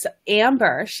watching us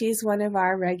Amber. She's one of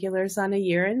our regulars on A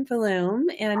Year in Bloom,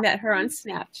 and I met her on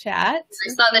Snapchat. I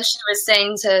saw that she was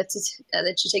saying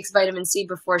that she takes vitamin C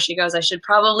before she goes. I should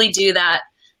probably do that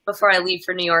before I leave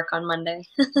for New York on Monday.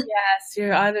 Yes,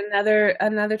 you're on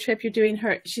another trip.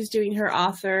 She's doing her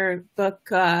author book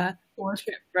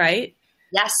trip, right?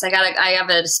 Yes, I have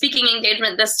a speaking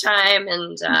engagement this time,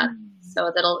 and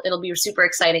so it'll be super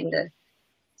exciting to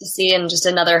see, in just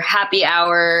another happy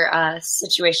hour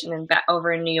situation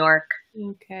over in New York.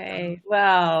 Okay.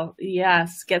 Well,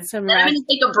 yes, get some rest. I'm going to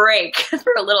take a break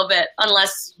for a little bit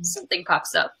unless something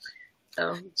pops up.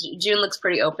 So June looks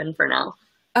pretty open for now.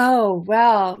 Oh,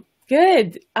 well,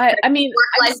 good. I mean,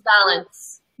 work-life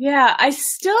balance. Yeah, I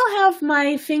still have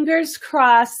my fingers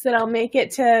crossed that I'll make it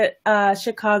to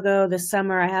Chicago this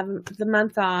summer. I have the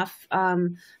month off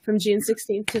from June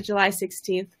 16th to July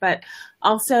 16th, but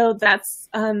also that's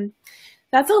a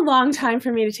long time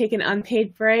for me to take an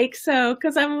unpaid break. So,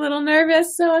 because I'm a little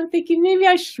nervous, so I'm thinking maybe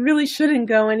I really shouldn't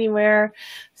go anywhere.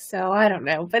 So I don't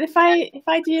know, but if I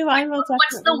do, I will definitely.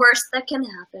 What's the worst that can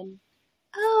happen?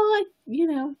 Oh,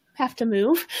 have to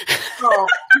move. Oh.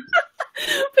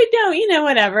 But no,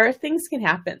 whatever. Things can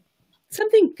happen.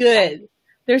 Something good.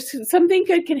 Something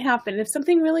good can happen. If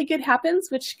something really good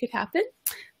happens, which could happen,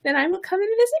 then I will come and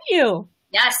visit you.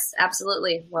 Yes,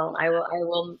 absolutely. Well, I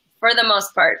will for the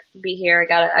most part be here.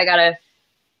 I got a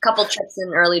couple trips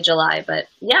in early July, but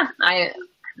yeah, I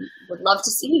would love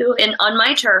to see you on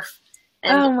my turf.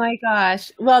 Oh my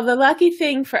gosh. Well, the lucky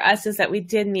thing for us is that we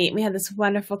did meet. We had this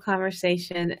wonderful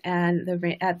conversation at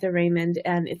the Raymond,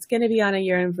 and it's going to be on A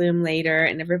Year in Bloom later,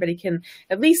 and everybody can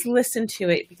at least listen to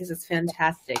it because it's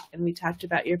fantastic. And we talked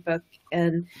about your book,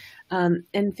 and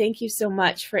thank you so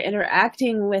much for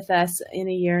interacting with us in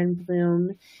A Year in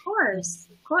Bloom. Of course.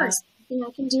 Anything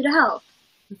I can do to help.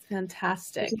 It's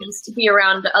fantastic. It's nice to be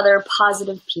around other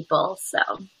positive people. So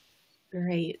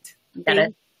great. You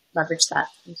gotta leverage that.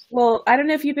 Well, I don't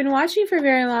know if you've been watching for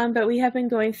very long, but we have been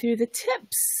going through the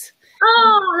tips.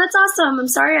 Oh, that's awesome. I'm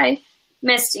sorry I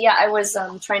missed. Yeah, I was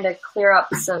trying to clear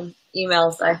up some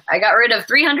emails. I got rid of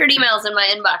 300 emails in my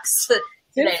inbox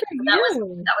today. That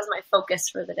was my focus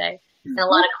for the day. And a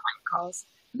lot of client calls.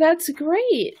 That's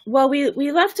great. Well,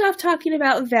 we left off talking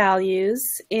about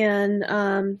values, and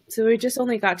so we just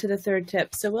only got to the third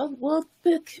tip. So we'll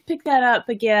pick that up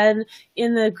again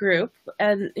in the group,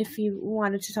 and if you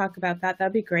wanted to talk about that,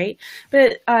 that'd be great.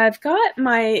 But I've got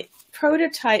my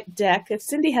prototype deck.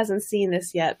 Cindy hasn't seen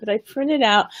this yet, but I printed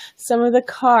out some of the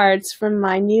cards from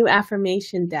my new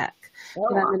affirmation deck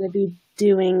that I'm going to be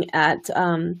doing at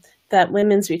that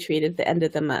women's retreat at the end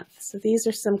of the month. So these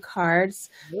are some cards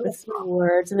with some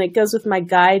words, and it goes with my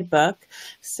guidebook.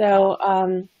 So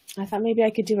I thought maybe I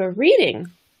could do a reading.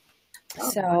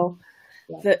 So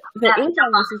the ink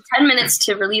on this is 10 minutes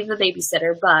to relieve the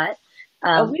babysitter, but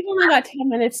we've only got 10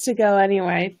 minutes to go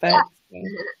anyway. But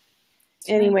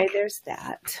anyway, there's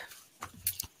that.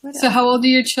 So how old are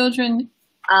your children?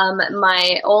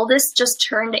 My oldest just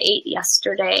turned 8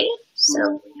 yesterday,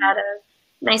 so we had a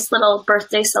nice little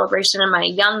birthday celebration, and my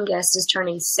youngest is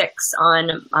turning 6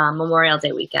 on Memorial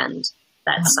Day weekend.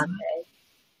 That's Sunday.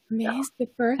 It's the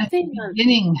birthday month. It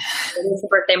is the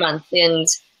birthday month, and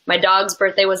my dog's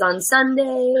birthday was on Sunday,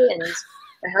 and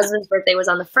my husband's birthday was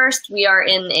on the 1st. We are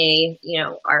in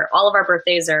all of our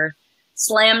birthdays are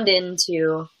slammed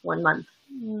into 1 month.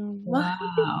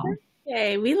 Wow.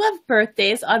 Birthday. We love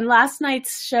birthdays. On last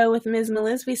night's show with Miz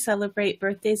Meliz, we celebrate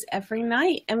birthdays every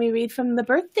night, and we read from the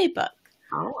birthday book.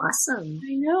 Oh, awesome.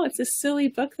 I know. It's a silly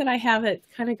book that I have. It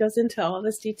kind of goes into all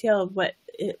this detail of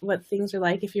what things are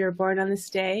like if you were born on this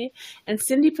day. And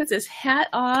Cindy puts his hat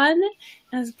on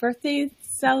as birthday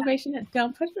celebration. And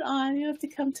don't put it on. You have to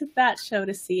come to that show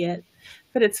to see it.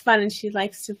 But it's fun, and she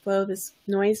likes to blow this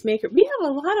noisemaker. We have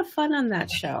a lot of fun on that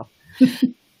show. This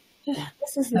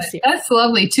is the series. That's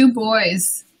lovely. 2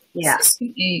 boys. Yeah.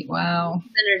 68. Wow.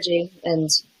 Energy. And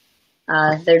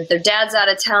their dad's out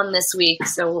of town this week,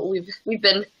 so we've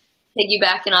been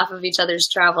piggybacking off of each other's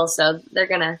travel. So they're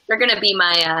gonna be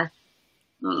my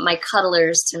my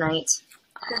cuddlers tonight.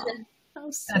 Oh,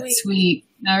 sweet. That's sweet.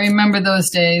 I remember those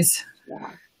days.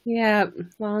 Yeah,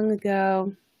 long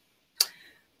ago.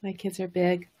 My kids are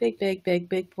big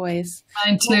boys.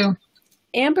 Mine too.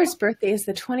 Amber's birthday is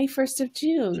the 21st of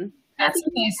June. That's a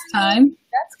nice time.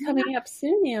 That's coming up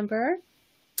soon, Amber.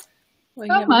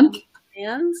 A month.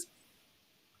 Plans?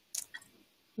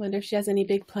 Wonder if she has any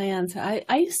big plans. I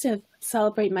used to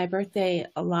celebrate my birthday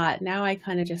a lot. Now I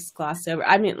kind of just glossed over.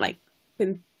 I mean, like,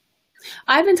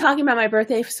 I've been talking about my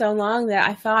birthday for so long that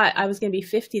I thought I was going to be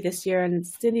 50 this year, and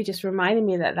Cindy just reminded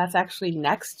me that that's actually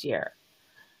next year.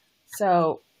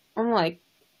 So I'm like,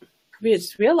 we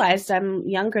just realized I'm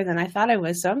younger than I thought I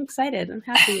was, so I'm excited. I'm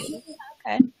happy.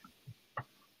 Okay.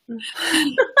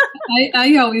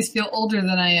 I always feel older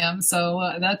than I am,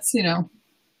 so that's, you know,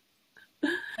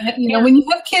 when you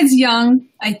have kids young,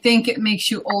 I think it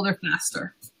makes you older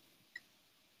faster.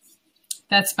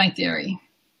 That's my theory.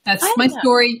 That's my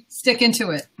story. Stick into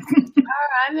it.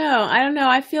 I know. I don't know.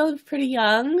 I feel pretty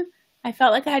young. I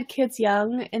felt like I had kids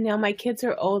young, and now my kids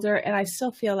are older, and I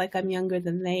still feel like I'm younger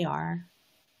than they are.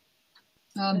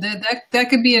 That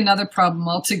could be another problem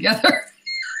altogether.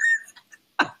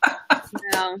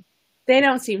 No, they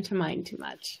don't seem to mind too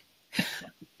much.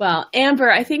 Well,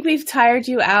 Amber, I think we've tired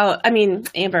you out. I mean,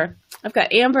 Amber. I've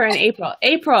got Amber and April.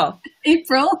 April.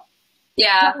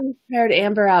 Yeah. I've tired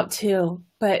Amber out too.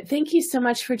 But thank you so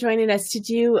much for joining us. Did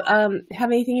you have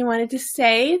anything you wanted to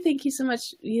say? Thank you so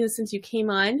much. Since you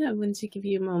came on, I wanted to give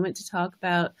you a moment to talk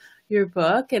about your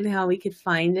book and how we could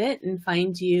find it and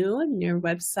find you and your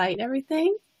website and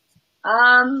everything.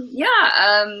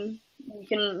 You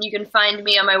can find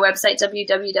me on my website,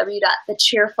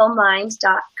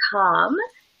 www.thecheerfulmind.com.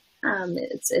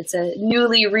 It's a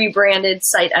newly rebranded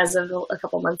site as of a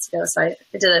couple months ago. So I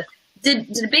did a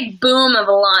big boom of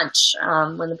a launch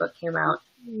when the book came out.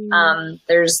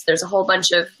 There's a whole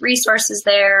bunch of resources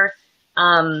there.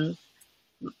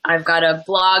 I've got a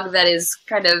blog that is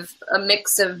kind of a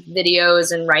mix of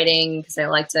videos and writing because I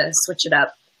like to switch it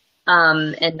up.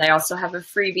 And I also have a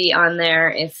freebie on there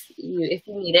if you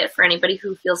need it for anybody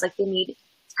who feels like they need to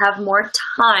have more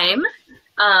time.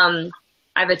 I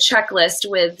have a checklist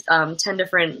with 10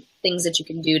 different things that you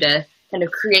can do to kind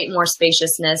of create more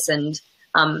spaciousness and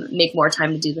make more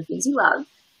time to do the things you love.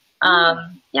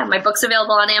 My book's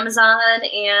available on Amazon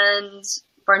and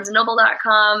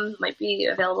BarnesandNoble.com. Might be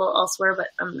available elsewhere, but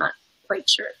I'm not quite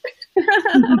sure.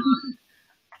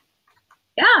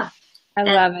 Yeah. I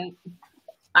love it.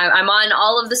 I'm on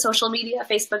all of the social media,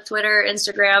 Facebook, Twitter,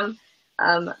 Instagram.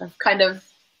 I'm a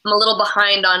little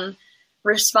behind on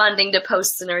responding to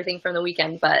posts and everything from the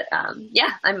weekend, but I'm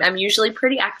usually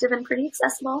pretty active and pretty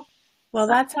accessible. Well,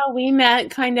 that's how we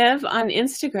met, kind of, on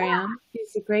Instagram.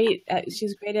 She's great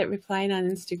at replying on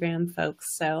Instagram,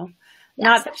 folks. So,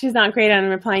 not that she's not great on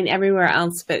replying everywhere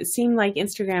else, but it seemed like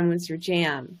Instagram was your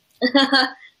jam.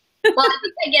 Well, I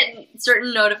think I get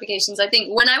certain notifications. I think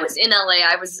when I was in LA,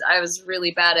 I was really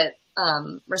bad at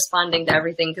responding to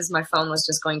everything because my phone was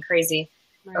just going crazy.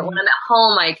 Right. But when I'm at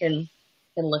home, I can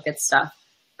look at stuff.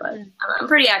 But I'm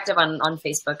pretty active on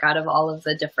Facebook out of all of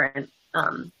the different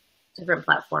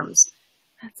platforms.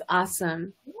 That's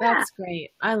awesome. Yeah. That's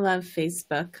great. I love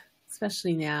Facebook,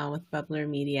 especially now with Bubblr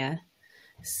Media.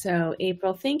 So,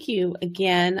 April, thank you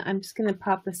again. I'm just going to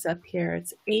pop this up here.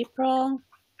 It's April.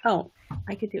 Oh,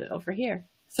 I could do it over here.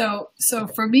 So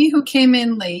for me who came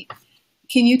in late,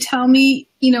 can you tell me,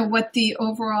 what the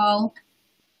overall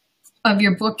of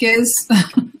your book is?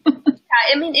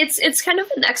 I mean, it's kind of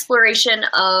an exploration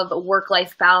of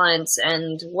work-life balance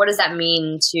and what does that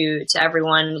mean to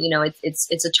everyone.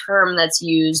 It's a term that's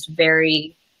used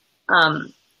very,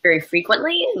 very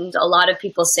frequently, and a lot of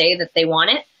people say that they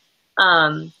want it.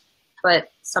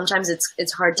 But sometimes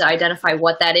it's hard to identify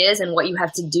what that is and what you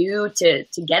have to do to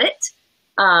get it.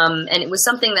 And it was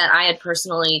something that I had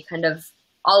personally kind of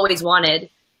always wanted.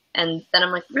 And then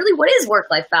I'm like, really, what is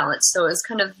work-life balance? So it was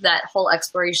kind of that whole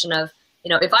exploration of,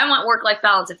 if I want work-life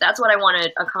balance, if that's what I want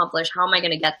to accomplish, how am I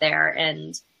going to get there?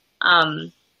 And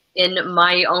in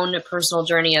my own personal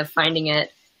journey of finding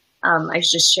it, I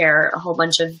just share a whole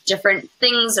bunch of different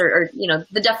things or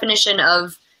the definition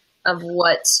of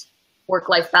what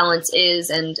work-life balance is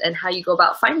and how you go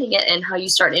about finding it and how you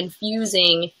start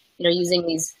infusing, using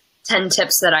these 10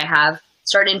 tips that I have,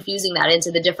 start infusing that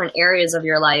into the different areas of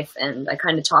your life. And I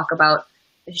kind of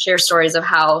share stories of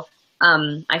how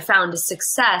I found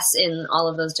success in all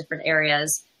of those different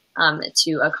areas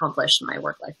to accomplish my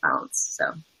work-life balance.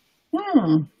 So.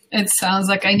 It sounds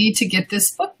like I need to get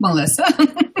this book, Melissa.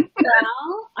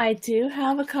 Well, I do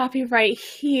have a copy right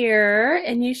here,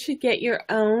 and you should get your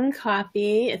own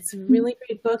copy. It's a really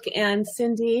great book, and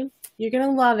Cindy, you're going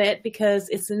to love it because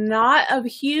it's not a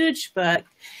huge book.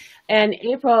 And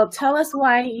April, tell us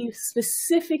why you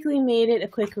specifically made it a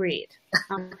quick read.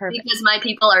 Because my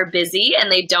people are busy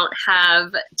and they don't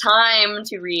have time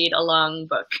to read a long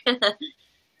book.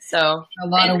 So a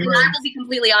lot of words. And I will be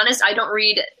completely honest, I don't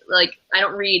read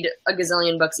a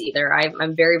gazillion books either.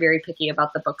 I'm very, very picky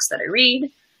about the books that I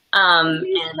read.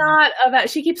 It's not about,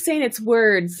 she keeps saying it's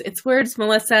words. It's words,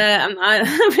 Melissa. I'm not,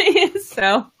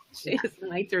 so she doesn't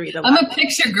like to read a lot. I'm a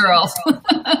picture girl.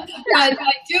 But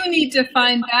I do need to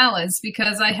find balance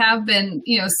because I have been,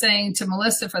 saying to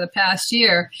Melissa for the past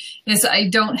year is I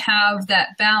don't have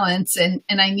that balance and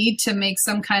I need to make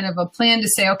some kind of a plan to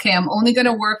say, okay, I'm only going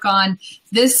to work on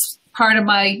this part of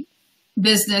my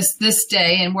business this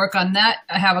day and work on that.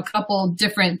 I have a couple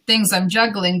different things I'm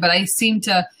juggling, but I seem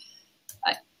to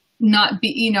not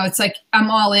be, it's like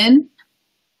I'm all in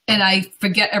and I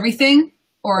forget everything.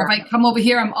 Or if I come over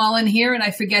here, I'm all in here and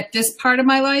I forget this part of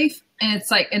my life. And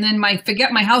it's like, and then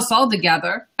forget my house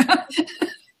altogether.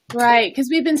 Right. Because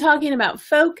we've been talking about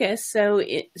focus. So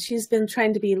she's been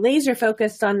trying to be laser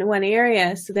focused on one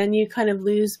area. So then you kind of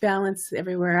lose balance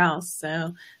everywhere else.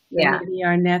 So maybe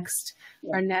our next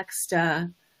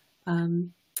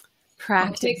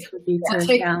practice would be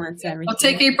to balance everything. I'll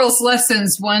take April's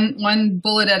lessons one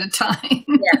bullet at a time.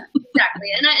 Yeah. Exactly.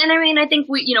 And I mean, I think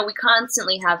we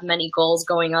constantly have many goals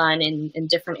going on in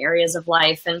different areas of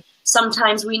life. And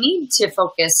sometimes we need to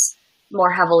focus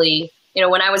more heavily.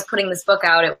 When I was putting this book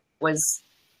out, it was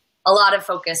a lot of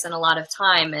focus and a lot of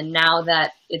time. And now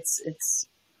that it's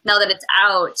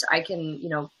out, I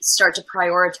can, start to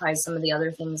prioritize some of the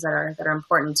other things that are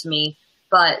important to me.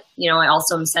 But, I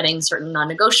also am setting certain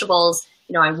non-negotiables.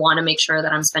 I want to make sure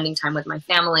that I'm spending time with my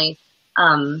family.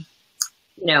 And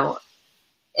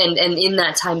in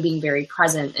that time being very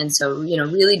present. And so,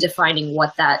 really defining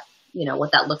what that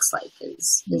looks like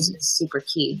is super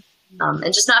key. And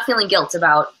just not feeling guilt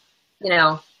about,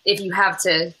 if you have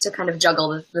to kind of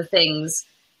juggle the things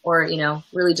or,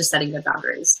 really just setting good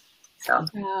boundaries. So,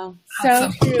 wow. So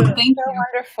true. Thank you.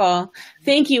 Wonderful.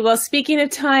 Thank you. Well, speaking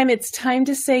of time, it's time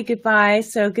to say goodbye.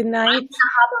 So good night. I'm gonna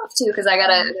hop off too because I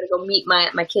gotta go meet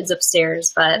my kids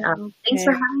upstairs. But thanks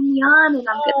for having me on, and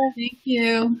I'm good. Thank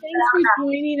you. Thanks for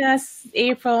joining us,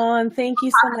 April, and thank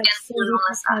you so much, Cindy,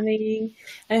 for coming.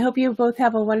 I hope you both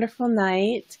have a wonderful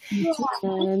night.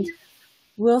 And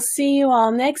we'll see you all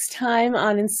next time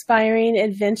on Inspiring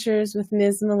Adventures with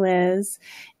Miz Meliz.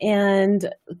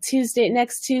 And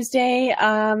next Tuesday,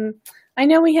 I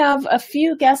know we have a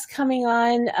few guests coming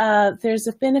on. There's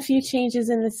been a few changes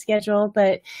in the schedule,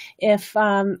 but if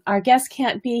our guests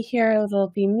can't be here, it'll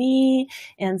be me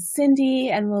and Cindy,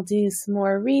 and we'll do some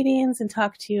more readings and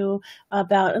talk to you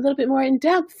about a little bit more in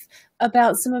depth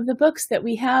about some of the books that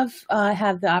we have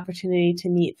had the opportunity to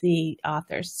meet the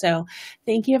authors. So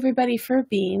thank you everybody for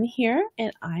being here,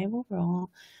 and I will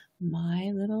roll my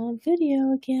little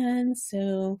video again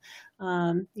so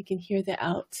you can hear the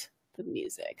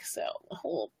music. So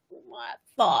hold my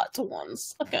thought 1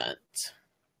 second.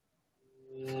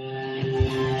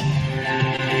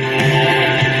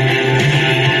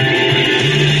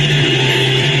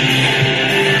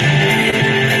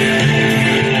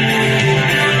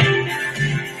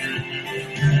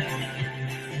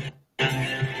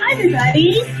 Hi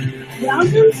everybody,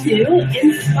 welcome to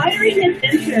Inspiring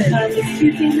Adventures. It's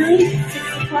Tuesday night,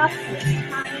 6 o'clock. It's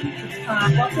time to talk.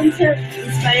 Welcome to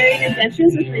Inspiring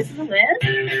Adventures with Miz Meliz.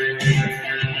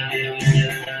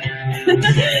 The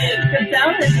bell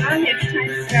is on, it's time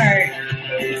to start.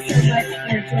 Thank you so much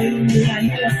for joining me. I'm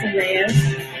Melissa Reyes.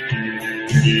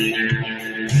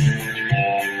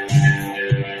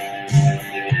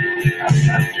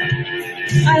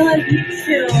 I love you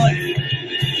too.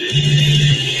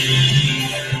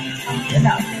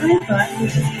 About my book,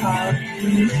 which is called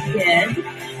You Did.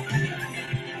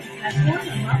 That's one,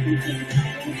 and welcome to the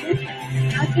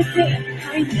not just day of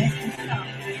kindness and self.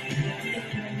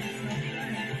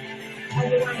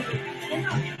 Everyone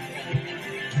cannot.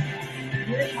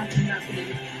 We're talking about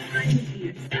being kind to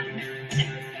yourself.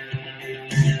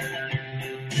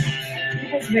 He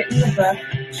has written the book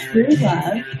True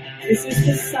Love. This is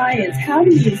the science, how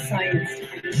to use science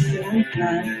to understand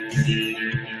love.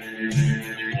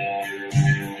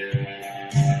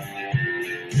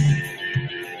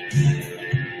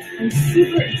 I'm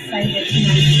super excited, and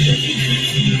I'm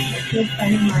a good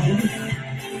friend of mine